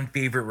fan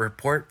favorite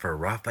report for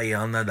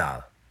Rafael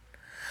Nadal.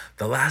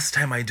 The last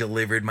time I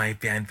delivered my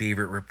fan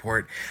favorite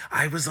report,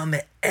 I was on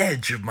the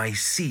edge of my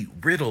seat,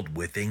 riddled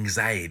with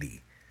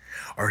anxiety.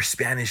 Our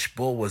Spanish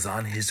bull was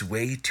on his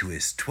way to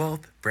his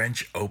 12th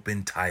French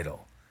Open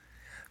title.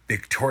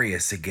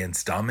 Victorious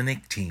against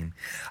Dominic Thiem,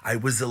 I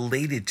was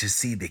elated to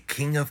see the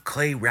King of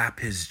Clay wrap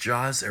his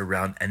jaws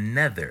around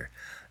another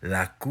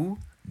La Queue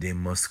de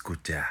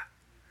Mousquetaire.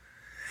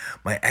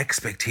 My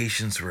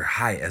expectations were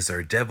high as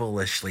our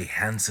devilishly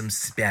handsome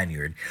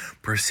Spaniard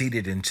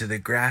proceeded into the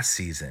grass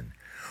season,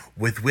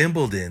 with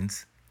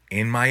Wimbledon's,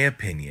 in my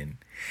opinion,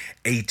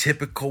 a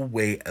typical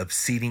way of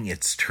seeding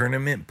its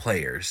tournament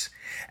players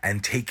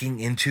and taking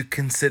into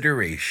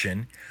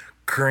consideration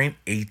current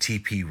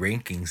ATP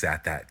rankings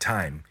at that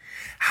time.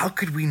 How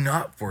could we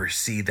not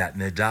foresee that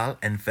Nadal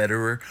and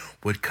Federer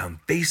would come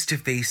face to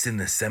face in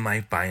the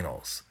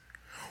semifinals?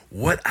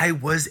 What I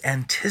was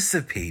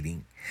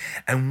anticipating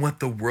and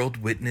what the world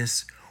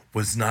witnessed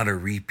was not a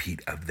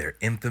repeat of their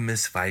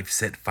infamous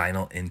 5-set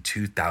final in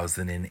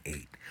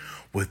 2008,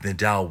 with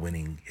Nadal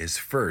winning his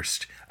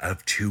first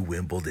of 2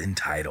 Wimbledon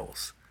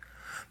titles.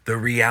 The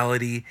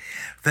reality,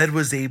 Fed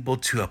was able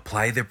to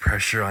apply the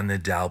pressure on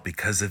Nadal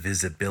because of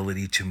his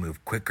ability to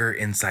move quicker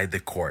inside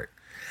the court.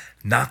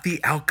 Not the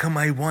outcome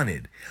I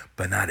wanted,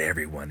 but not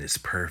everyone is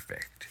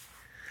perfect.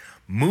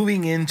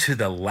 Moving into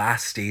the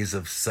last days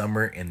of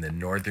summer in the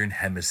Northern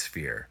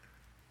Hemisphere.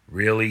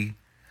 Really?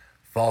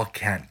 Fall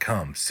can't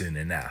come soon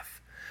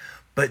enough.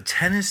 But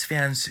tennis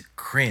fans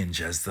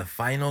cringe as the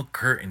final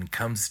curtain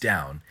comes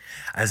down,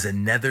 as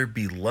another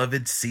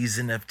beloved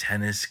season of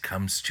tennis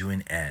comes to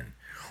an end,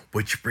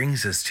 which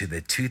brings us to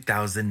the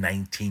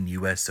 2019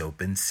 US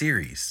Open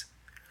Series,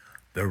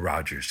 the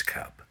Rogers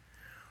Cup.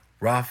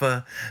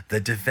 Rafa, the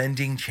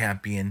defending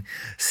champion,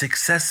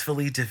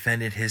 successfully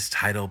defended his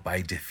title by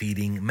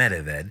defeating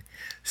Medvedev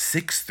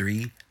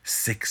 6-3,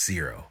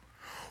 6-0.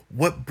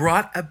 What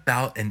brought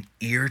about an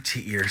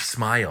ear-to-ear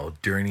smile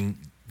during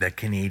the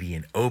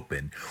Canadian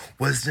Open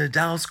was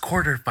Nadal's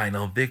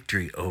quarterfinal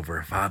victory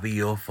over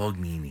Fabio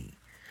Fognini.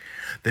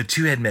 The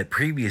two had met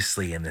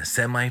previously in the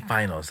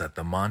semifinals at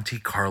the Monte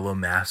Carlo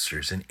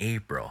Masters in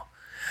April.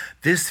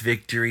 This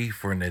victory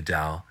for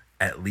Nadal,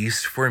 at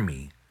least for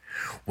me,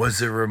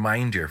 was a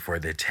reminder for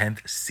the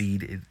 10th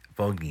seeded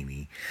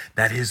Fognini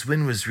that his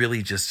win was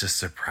really just a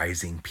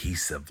surprising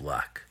piece of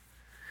luck.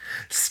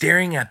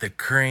 Staring at the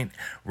current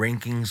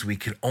rankings, we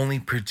can only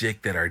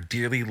predict that our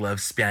dearly loved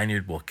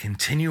Spaniard will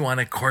continue on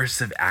a course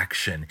of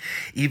action,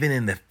 even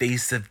in the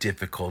face of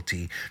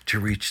difficulty, to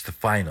reach the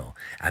final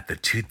at the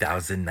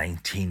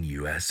 2019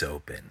 US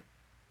Open.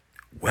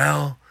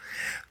 Well,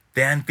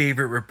 fan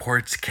favorite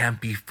reports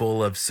can't be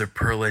full of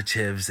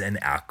superlatives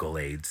and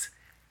accolades.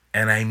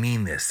 And I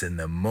mean this in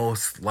the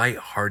most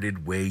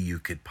light-hearted way you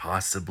could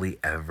possibly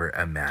ever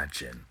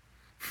imagine.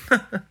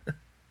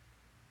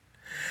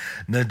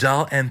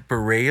 Nadal and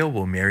Ferreira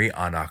will marry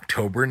on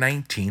October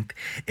 19th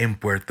in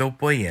Puerto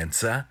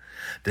Poyensa.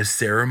 The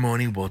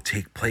ceremony will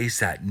take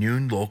place at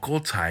noon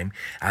local time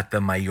at the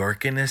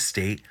Mallorcan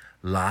estate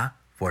La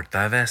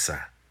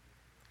Fortaleza,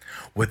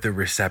 with the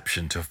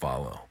reception to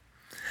follow.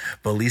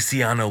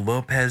 Feliciano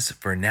Lopez,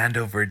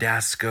 Fernando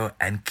Verdasco,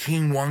 and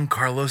King Juan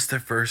Carlos I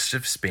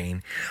of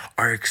Spain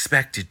are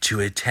expected to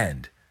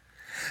attend.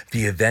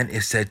 The event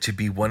is said to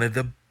be one of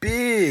the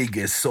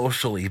biggest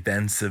social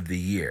events of the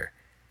year.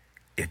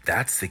 If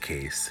that's the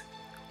case,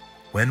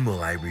 when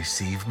will I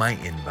receive my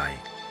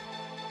invite?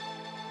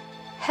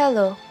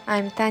 Hello,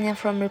 I'm Tanya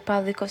from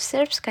Republic of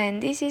Srpska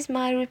and this is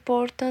my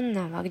report on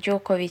Novak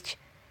Djokovic.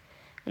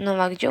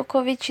 Novak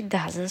Djokovic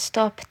doesn't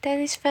stop.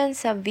 Tennis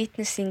fans are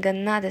witnessing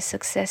another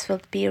successful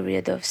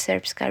period of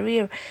Serb's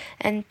career,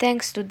 and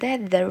thanks to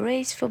that, the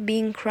race for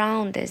being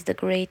crowned as the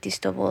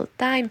greatest of all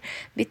time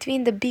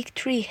between the big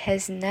three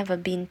has never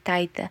been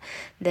tighter.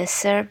 The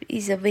Serb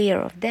is aware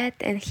of that,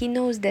 and he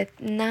knows that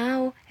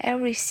now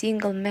every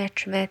single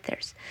match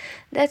matters.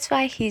 That's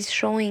why he's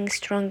showing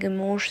strong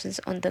emotions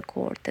on the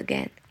court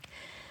again.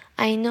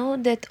 I know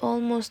that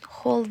almost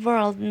whole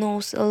world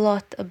knows a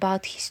lot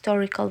about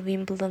historical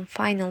Wimbledon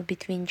final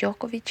between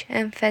Djokovic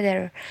and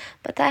Federer,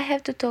 but I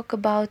have to talk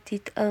about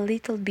it a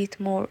little bit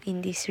more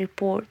in this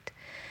report.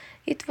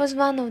 It was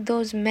one of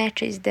those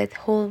matches that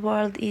whole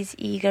world is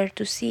eager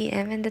to see,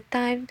 and when the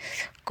time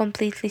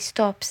completely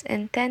stops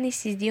and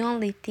tennis is the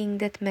only thing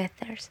that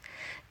matters.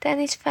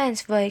 Tennis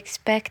fans were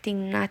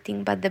expecting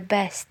nothing but the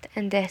best,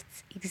 and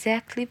that's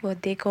exactly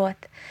what they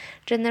got.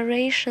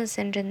 Generations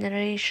and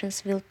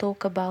generations will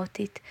talk about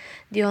it.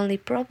 The only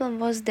problem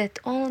was that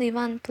only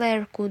one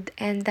player could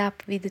end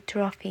up with the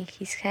trophy in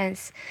his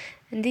hands,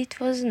 and it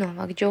was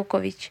Novak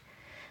Djokovic.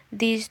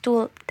 These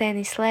two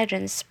tennis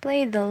legends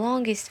played the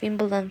longest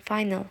Wimbledon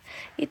final.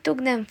 It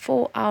took them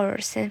 4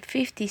 hours and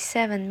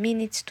 57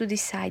 minutes to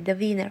decide the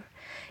winner.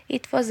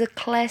 It was a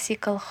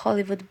classical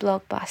Hollywood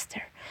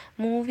blockbuster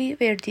movie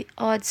where the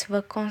odds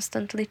were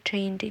constantly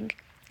changing.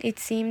 It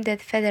seemed that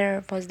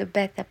Federer was the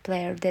better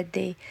player that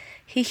day.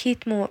 He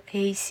hit more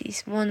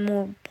aces, won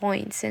more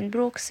points, and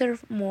broke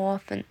serve more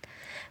often.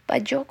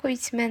 But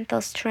Djokovic's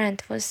mental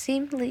strength was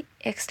simply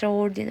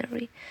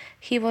extraordinary.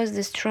 He was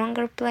the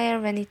stronger player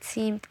when it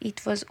seemed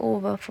it was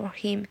over for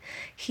him.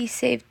 He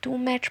saved 2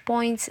 match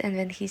points, and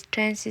when his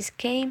chances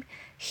came,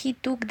 he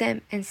took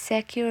them and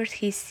secured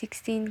his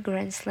 16th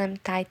Grand Slam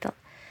title.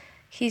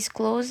 He's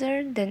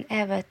closer than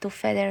ever to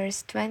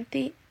Federer's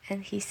 20,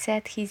 and he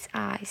set his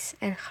eyes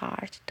and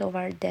heart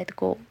toward that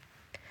goal.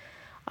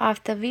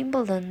 After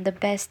Wimbledon, the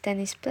best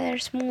tennis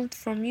players moved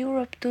from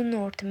Europe to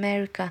North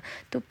America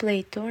to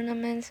play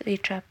tournaments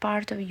which are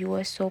part of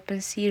US Open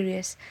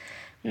Series.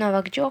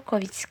 Novak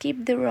Djokovic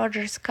skipped the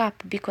Rogers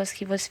Cup because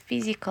he was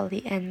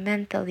physically and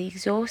mentally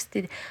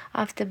exhausted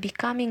after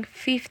becoming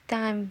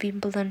 5th-time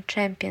Wimbledon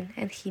champion,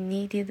 and he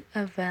needed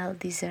a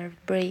well-deserved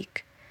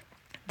break.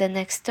 The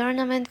next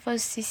tournament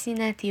was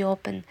Cincinnati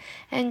Open,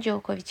 and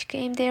Djokovic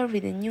came there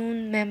with a new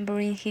member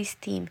in his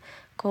team,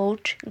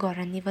 coach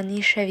Goran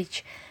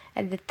Ivanišević.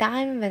 At the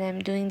time when I'm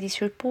doing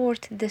this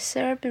report, the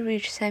Serb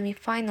reached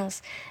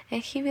semi-finals,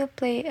 and he will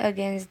play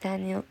against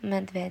Daniil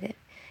Medvedev.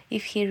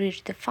 If he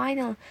reached the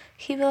final,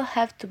 he will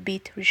have to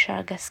beat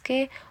Richard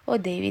Gasquet or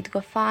David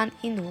Goffin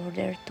in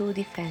order to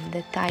defend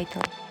the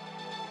title.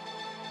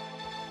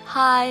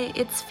 Hi,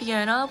 it's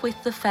Fiona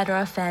with the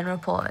Federer Fan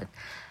Report.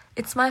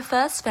 It's my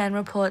first fan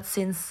report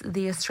since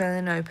the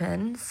Australian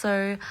Open,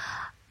 so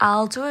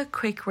I'll do a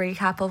quick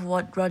recap of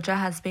what Roger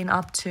has been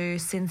up to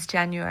since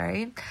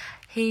January.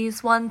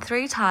 He's won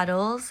 3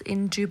 titles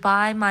in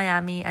Dubai,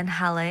 Miami and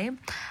Halle,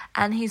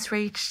 and he's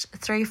reached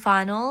 3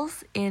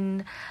 finals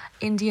in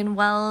Indian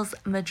Wells,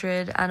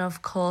 Madrid and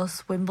of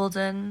course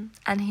Wimbledon,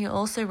 and he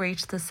also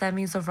reached the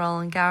semis of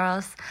Roland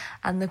Garros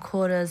and the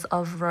quarters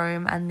of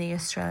Rome and the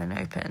Australian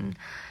Open.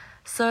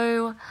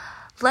 So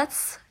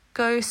let's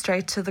go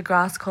straight to the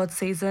grass court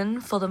season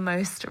for the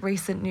most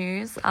recent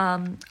news,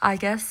 I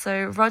guess.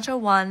 So Roger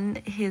won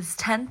his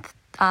 10th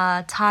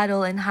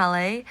title in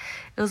Halle.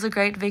 It was a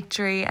great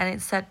victory and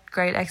it set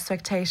great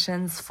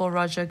expectations for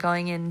Roger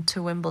going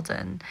into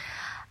Wimbledon.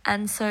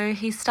 And so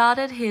he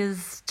started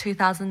his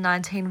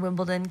 2019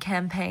 Wimbledon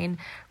campaign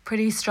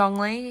pretty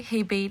strongly.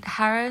 He beat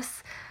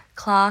Harris,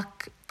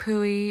 Clark,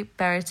 Pouille,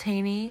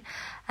 Berrettini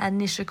and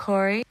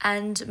Nishikori.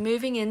 And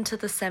moving into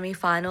the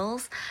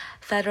semi-finals,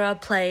 Federer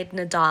played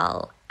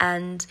Nadal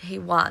and he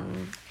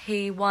won.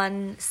 He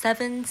won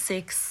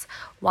 7-6,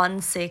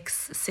 1-6,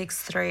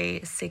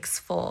 6-3,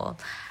 6-4.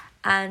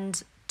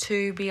 And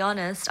to be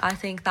honest, I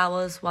think that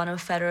was one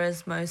of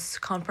Federer's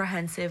most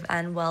comprehensive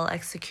and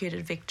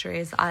well-executed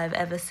victories I've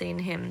ever seen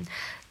him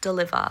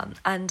deliver.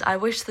 And I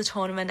wish the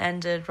tournament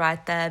ended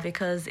right there,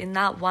 because in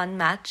that one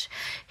match,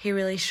 he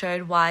really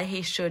showed why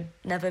he should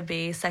never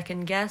be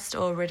second-guessed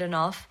or written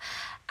off,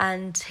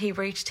 and he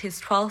reached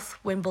his 12th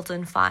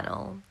Wimbledon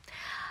final.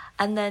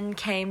 And then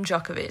came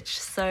Djokovic.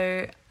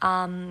 So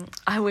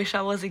I wish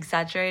I was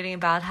exaggerating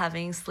about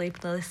having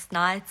sleepless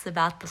nights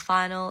about the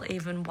final,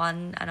 even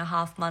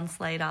 1.5 months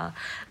later.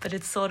 But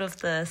it's sort of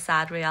the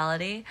sad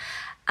reality.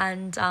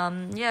 And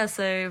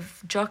so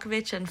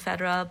Djokovic and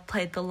Federer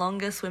played the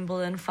longest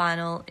Wimbledon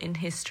final in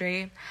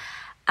history.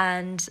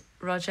 And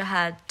Roger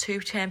had 2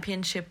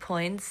 championship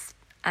points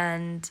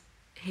and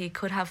he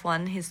could have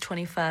won his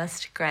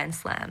 21st Grand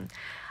Slam.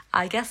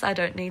 I guess I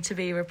don't need to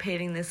be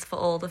repeating this for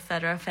all the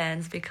Federer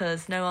fans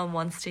because no one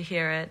wants to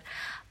hear it,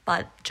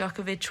 but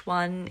Djokovic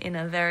won in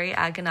a very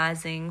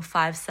agonizing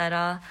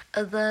 5-setter.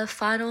 The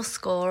final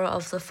score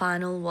of the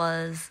final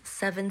was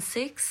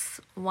 7-6,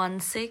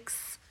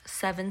 1-6,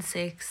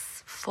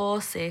 7-6,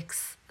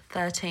 4-6,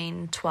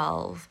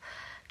 13-12.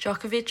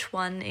 Djokovic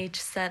won each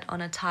set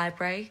on a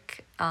tiebreak,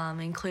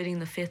 including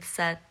the 5th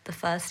set, the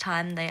first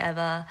time they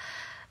ever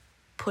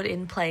put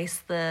in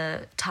place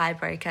the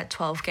tiebreak at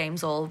 12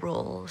 games all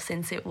rule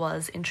since it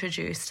was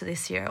introduced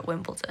this year at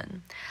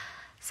Wimbledon.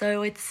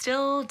 So it's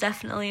still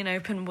definitely an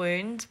open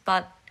wound,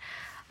 but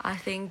I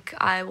think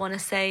I want to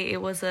say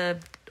it was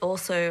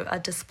also a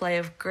display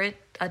of grit,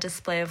 a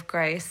display of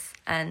grace,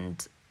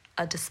 and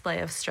a display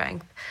of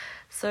strength.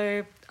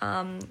 So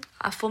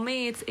for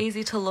me, it's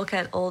easy to look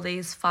at all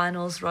these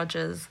finals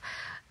Rogers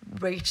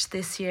reached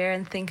this year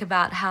and think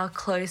about how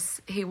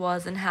close he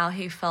was and how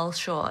he fell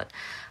short.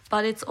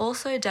 But it's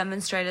also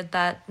demonstrated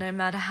that no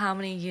matter how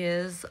many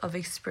years of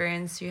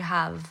experience you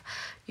have,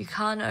 you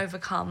can't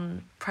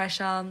overcome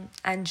pressure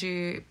and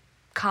you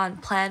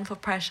can't plan for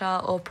pressure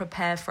or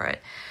prepare for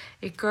it.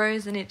 It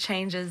grows and it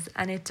changes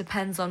and it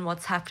depends on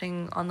what's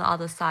happening on the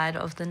other side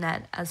of the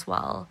net as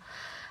well.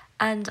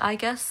 And I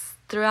guess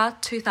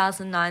throughout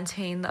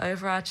 2019, the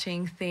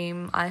overarching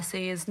theme I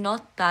see is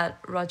not that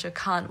Roger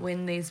can't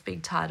win these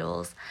big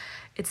titles,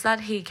 it's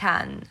that he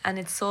can. And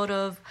it's sort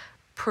of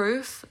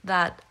proof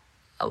that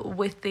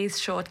with these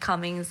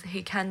shortcomings,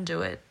 he can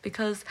do it,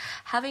 because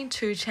having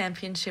 2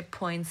 championship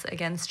points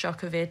against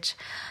Djokovic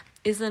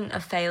isn't a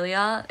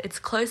failure. It's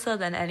closer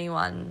than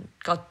anyone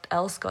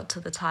else got to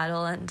the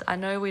title, and I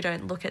know we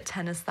don't look at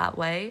tennis that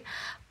way,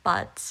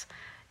 but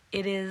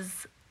it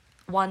is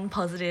one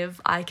positive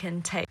I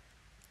can take.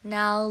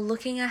 Now,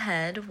 looking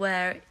ahead,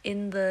 we're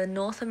in the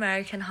North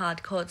American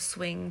hardcourt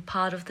swing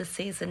part of the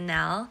season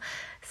now.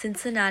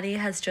 Cincinnati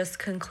has just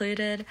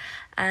concluded,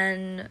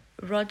 and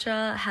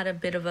Roger had a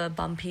bit of a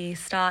bumpy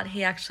start.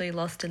 He actually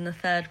lost in the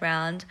third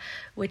round,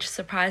 which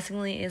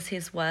surprisingly is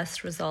his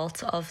worst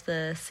result of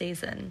the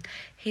season.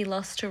 He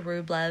lost to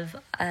Rublev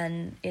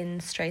and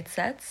in straight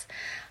sets.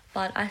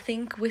 But I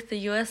think with the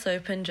US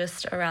Open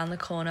just around the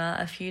corner,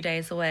 a few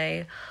days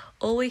away,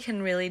 all we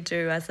can really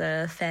do as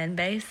a fan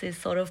base is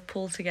sort of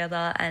pull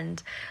together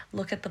and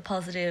look at the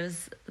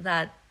positives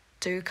that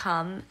do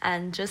come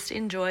and just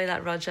enjoy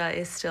that Roger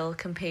is still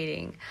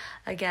competing.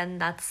 Again,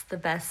 that's the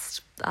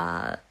best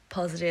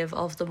positive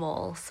of them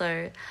all.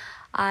 So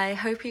I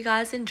hope you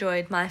guys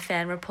enjoyed my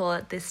fan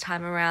report this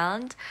time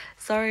around.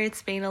 Sorry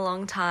it's been a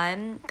long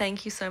time.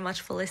 Thank you so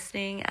much for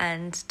listening,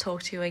 and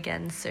talk to you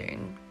again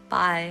soon.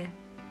 Bye.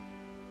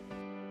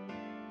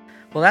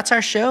 Well, that's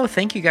our show.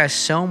 Thank you guys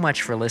so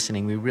much for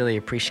listening. We really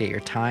appreciate your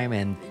time,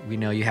 and we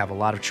know you have a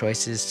lot of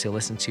choices to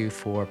listen to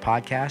for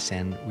podcasts,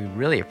 and we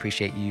really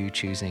appreciate you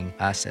choosing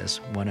us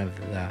as one of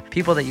the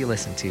people that you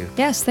listen to.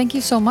 Yes, thank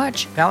you so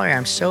much. Valerie,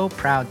 I'm so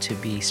proud to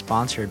be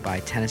sponsored by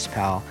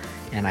TennisPal,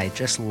 and I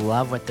just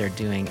love what they're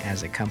doing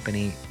as a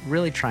company,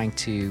 really trying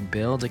to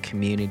build a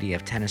community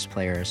of tennis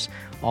players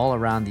all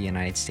around the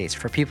United States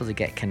for people to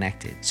get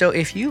connected. So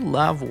if you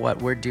love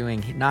what we're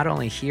doing, not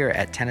only here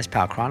at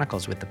TennisPal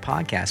Chronicles with the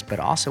podcast, but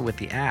also with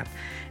the app,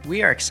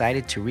 we are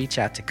excited to reach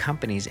out to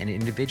companies and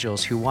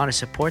individuals who want to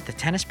support the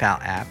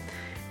TennisPal app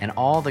and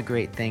all the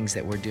great things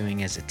that we're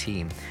doing as a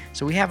team.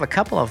 So we have a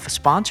couple of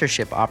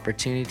sponsorship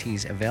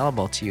opportunities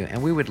available to you,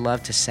 and we would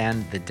love to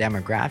send the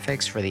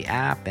demographics for the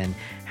app and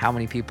how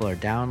many people are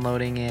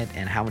downloading it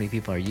and how many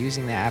people are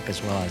using the app,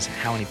 as well as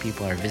how many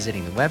people are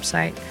visiting the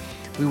website.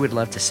 We would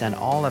love to send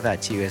all of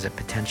that to you as a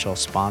potential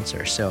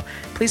sponsor. So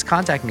please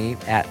contact me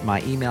at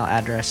my email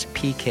address,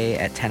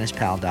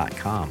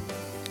 pk@tennispal.com.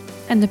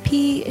 And the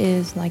P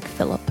is like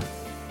Philip,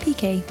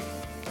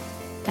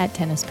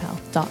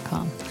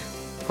 pk@tennispal.com.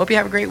 Hope you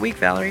have a great week,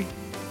 Valerie.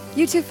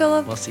 You too,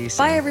 Philip. We'll see you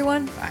soon. Bye,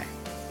 everyone. Bye.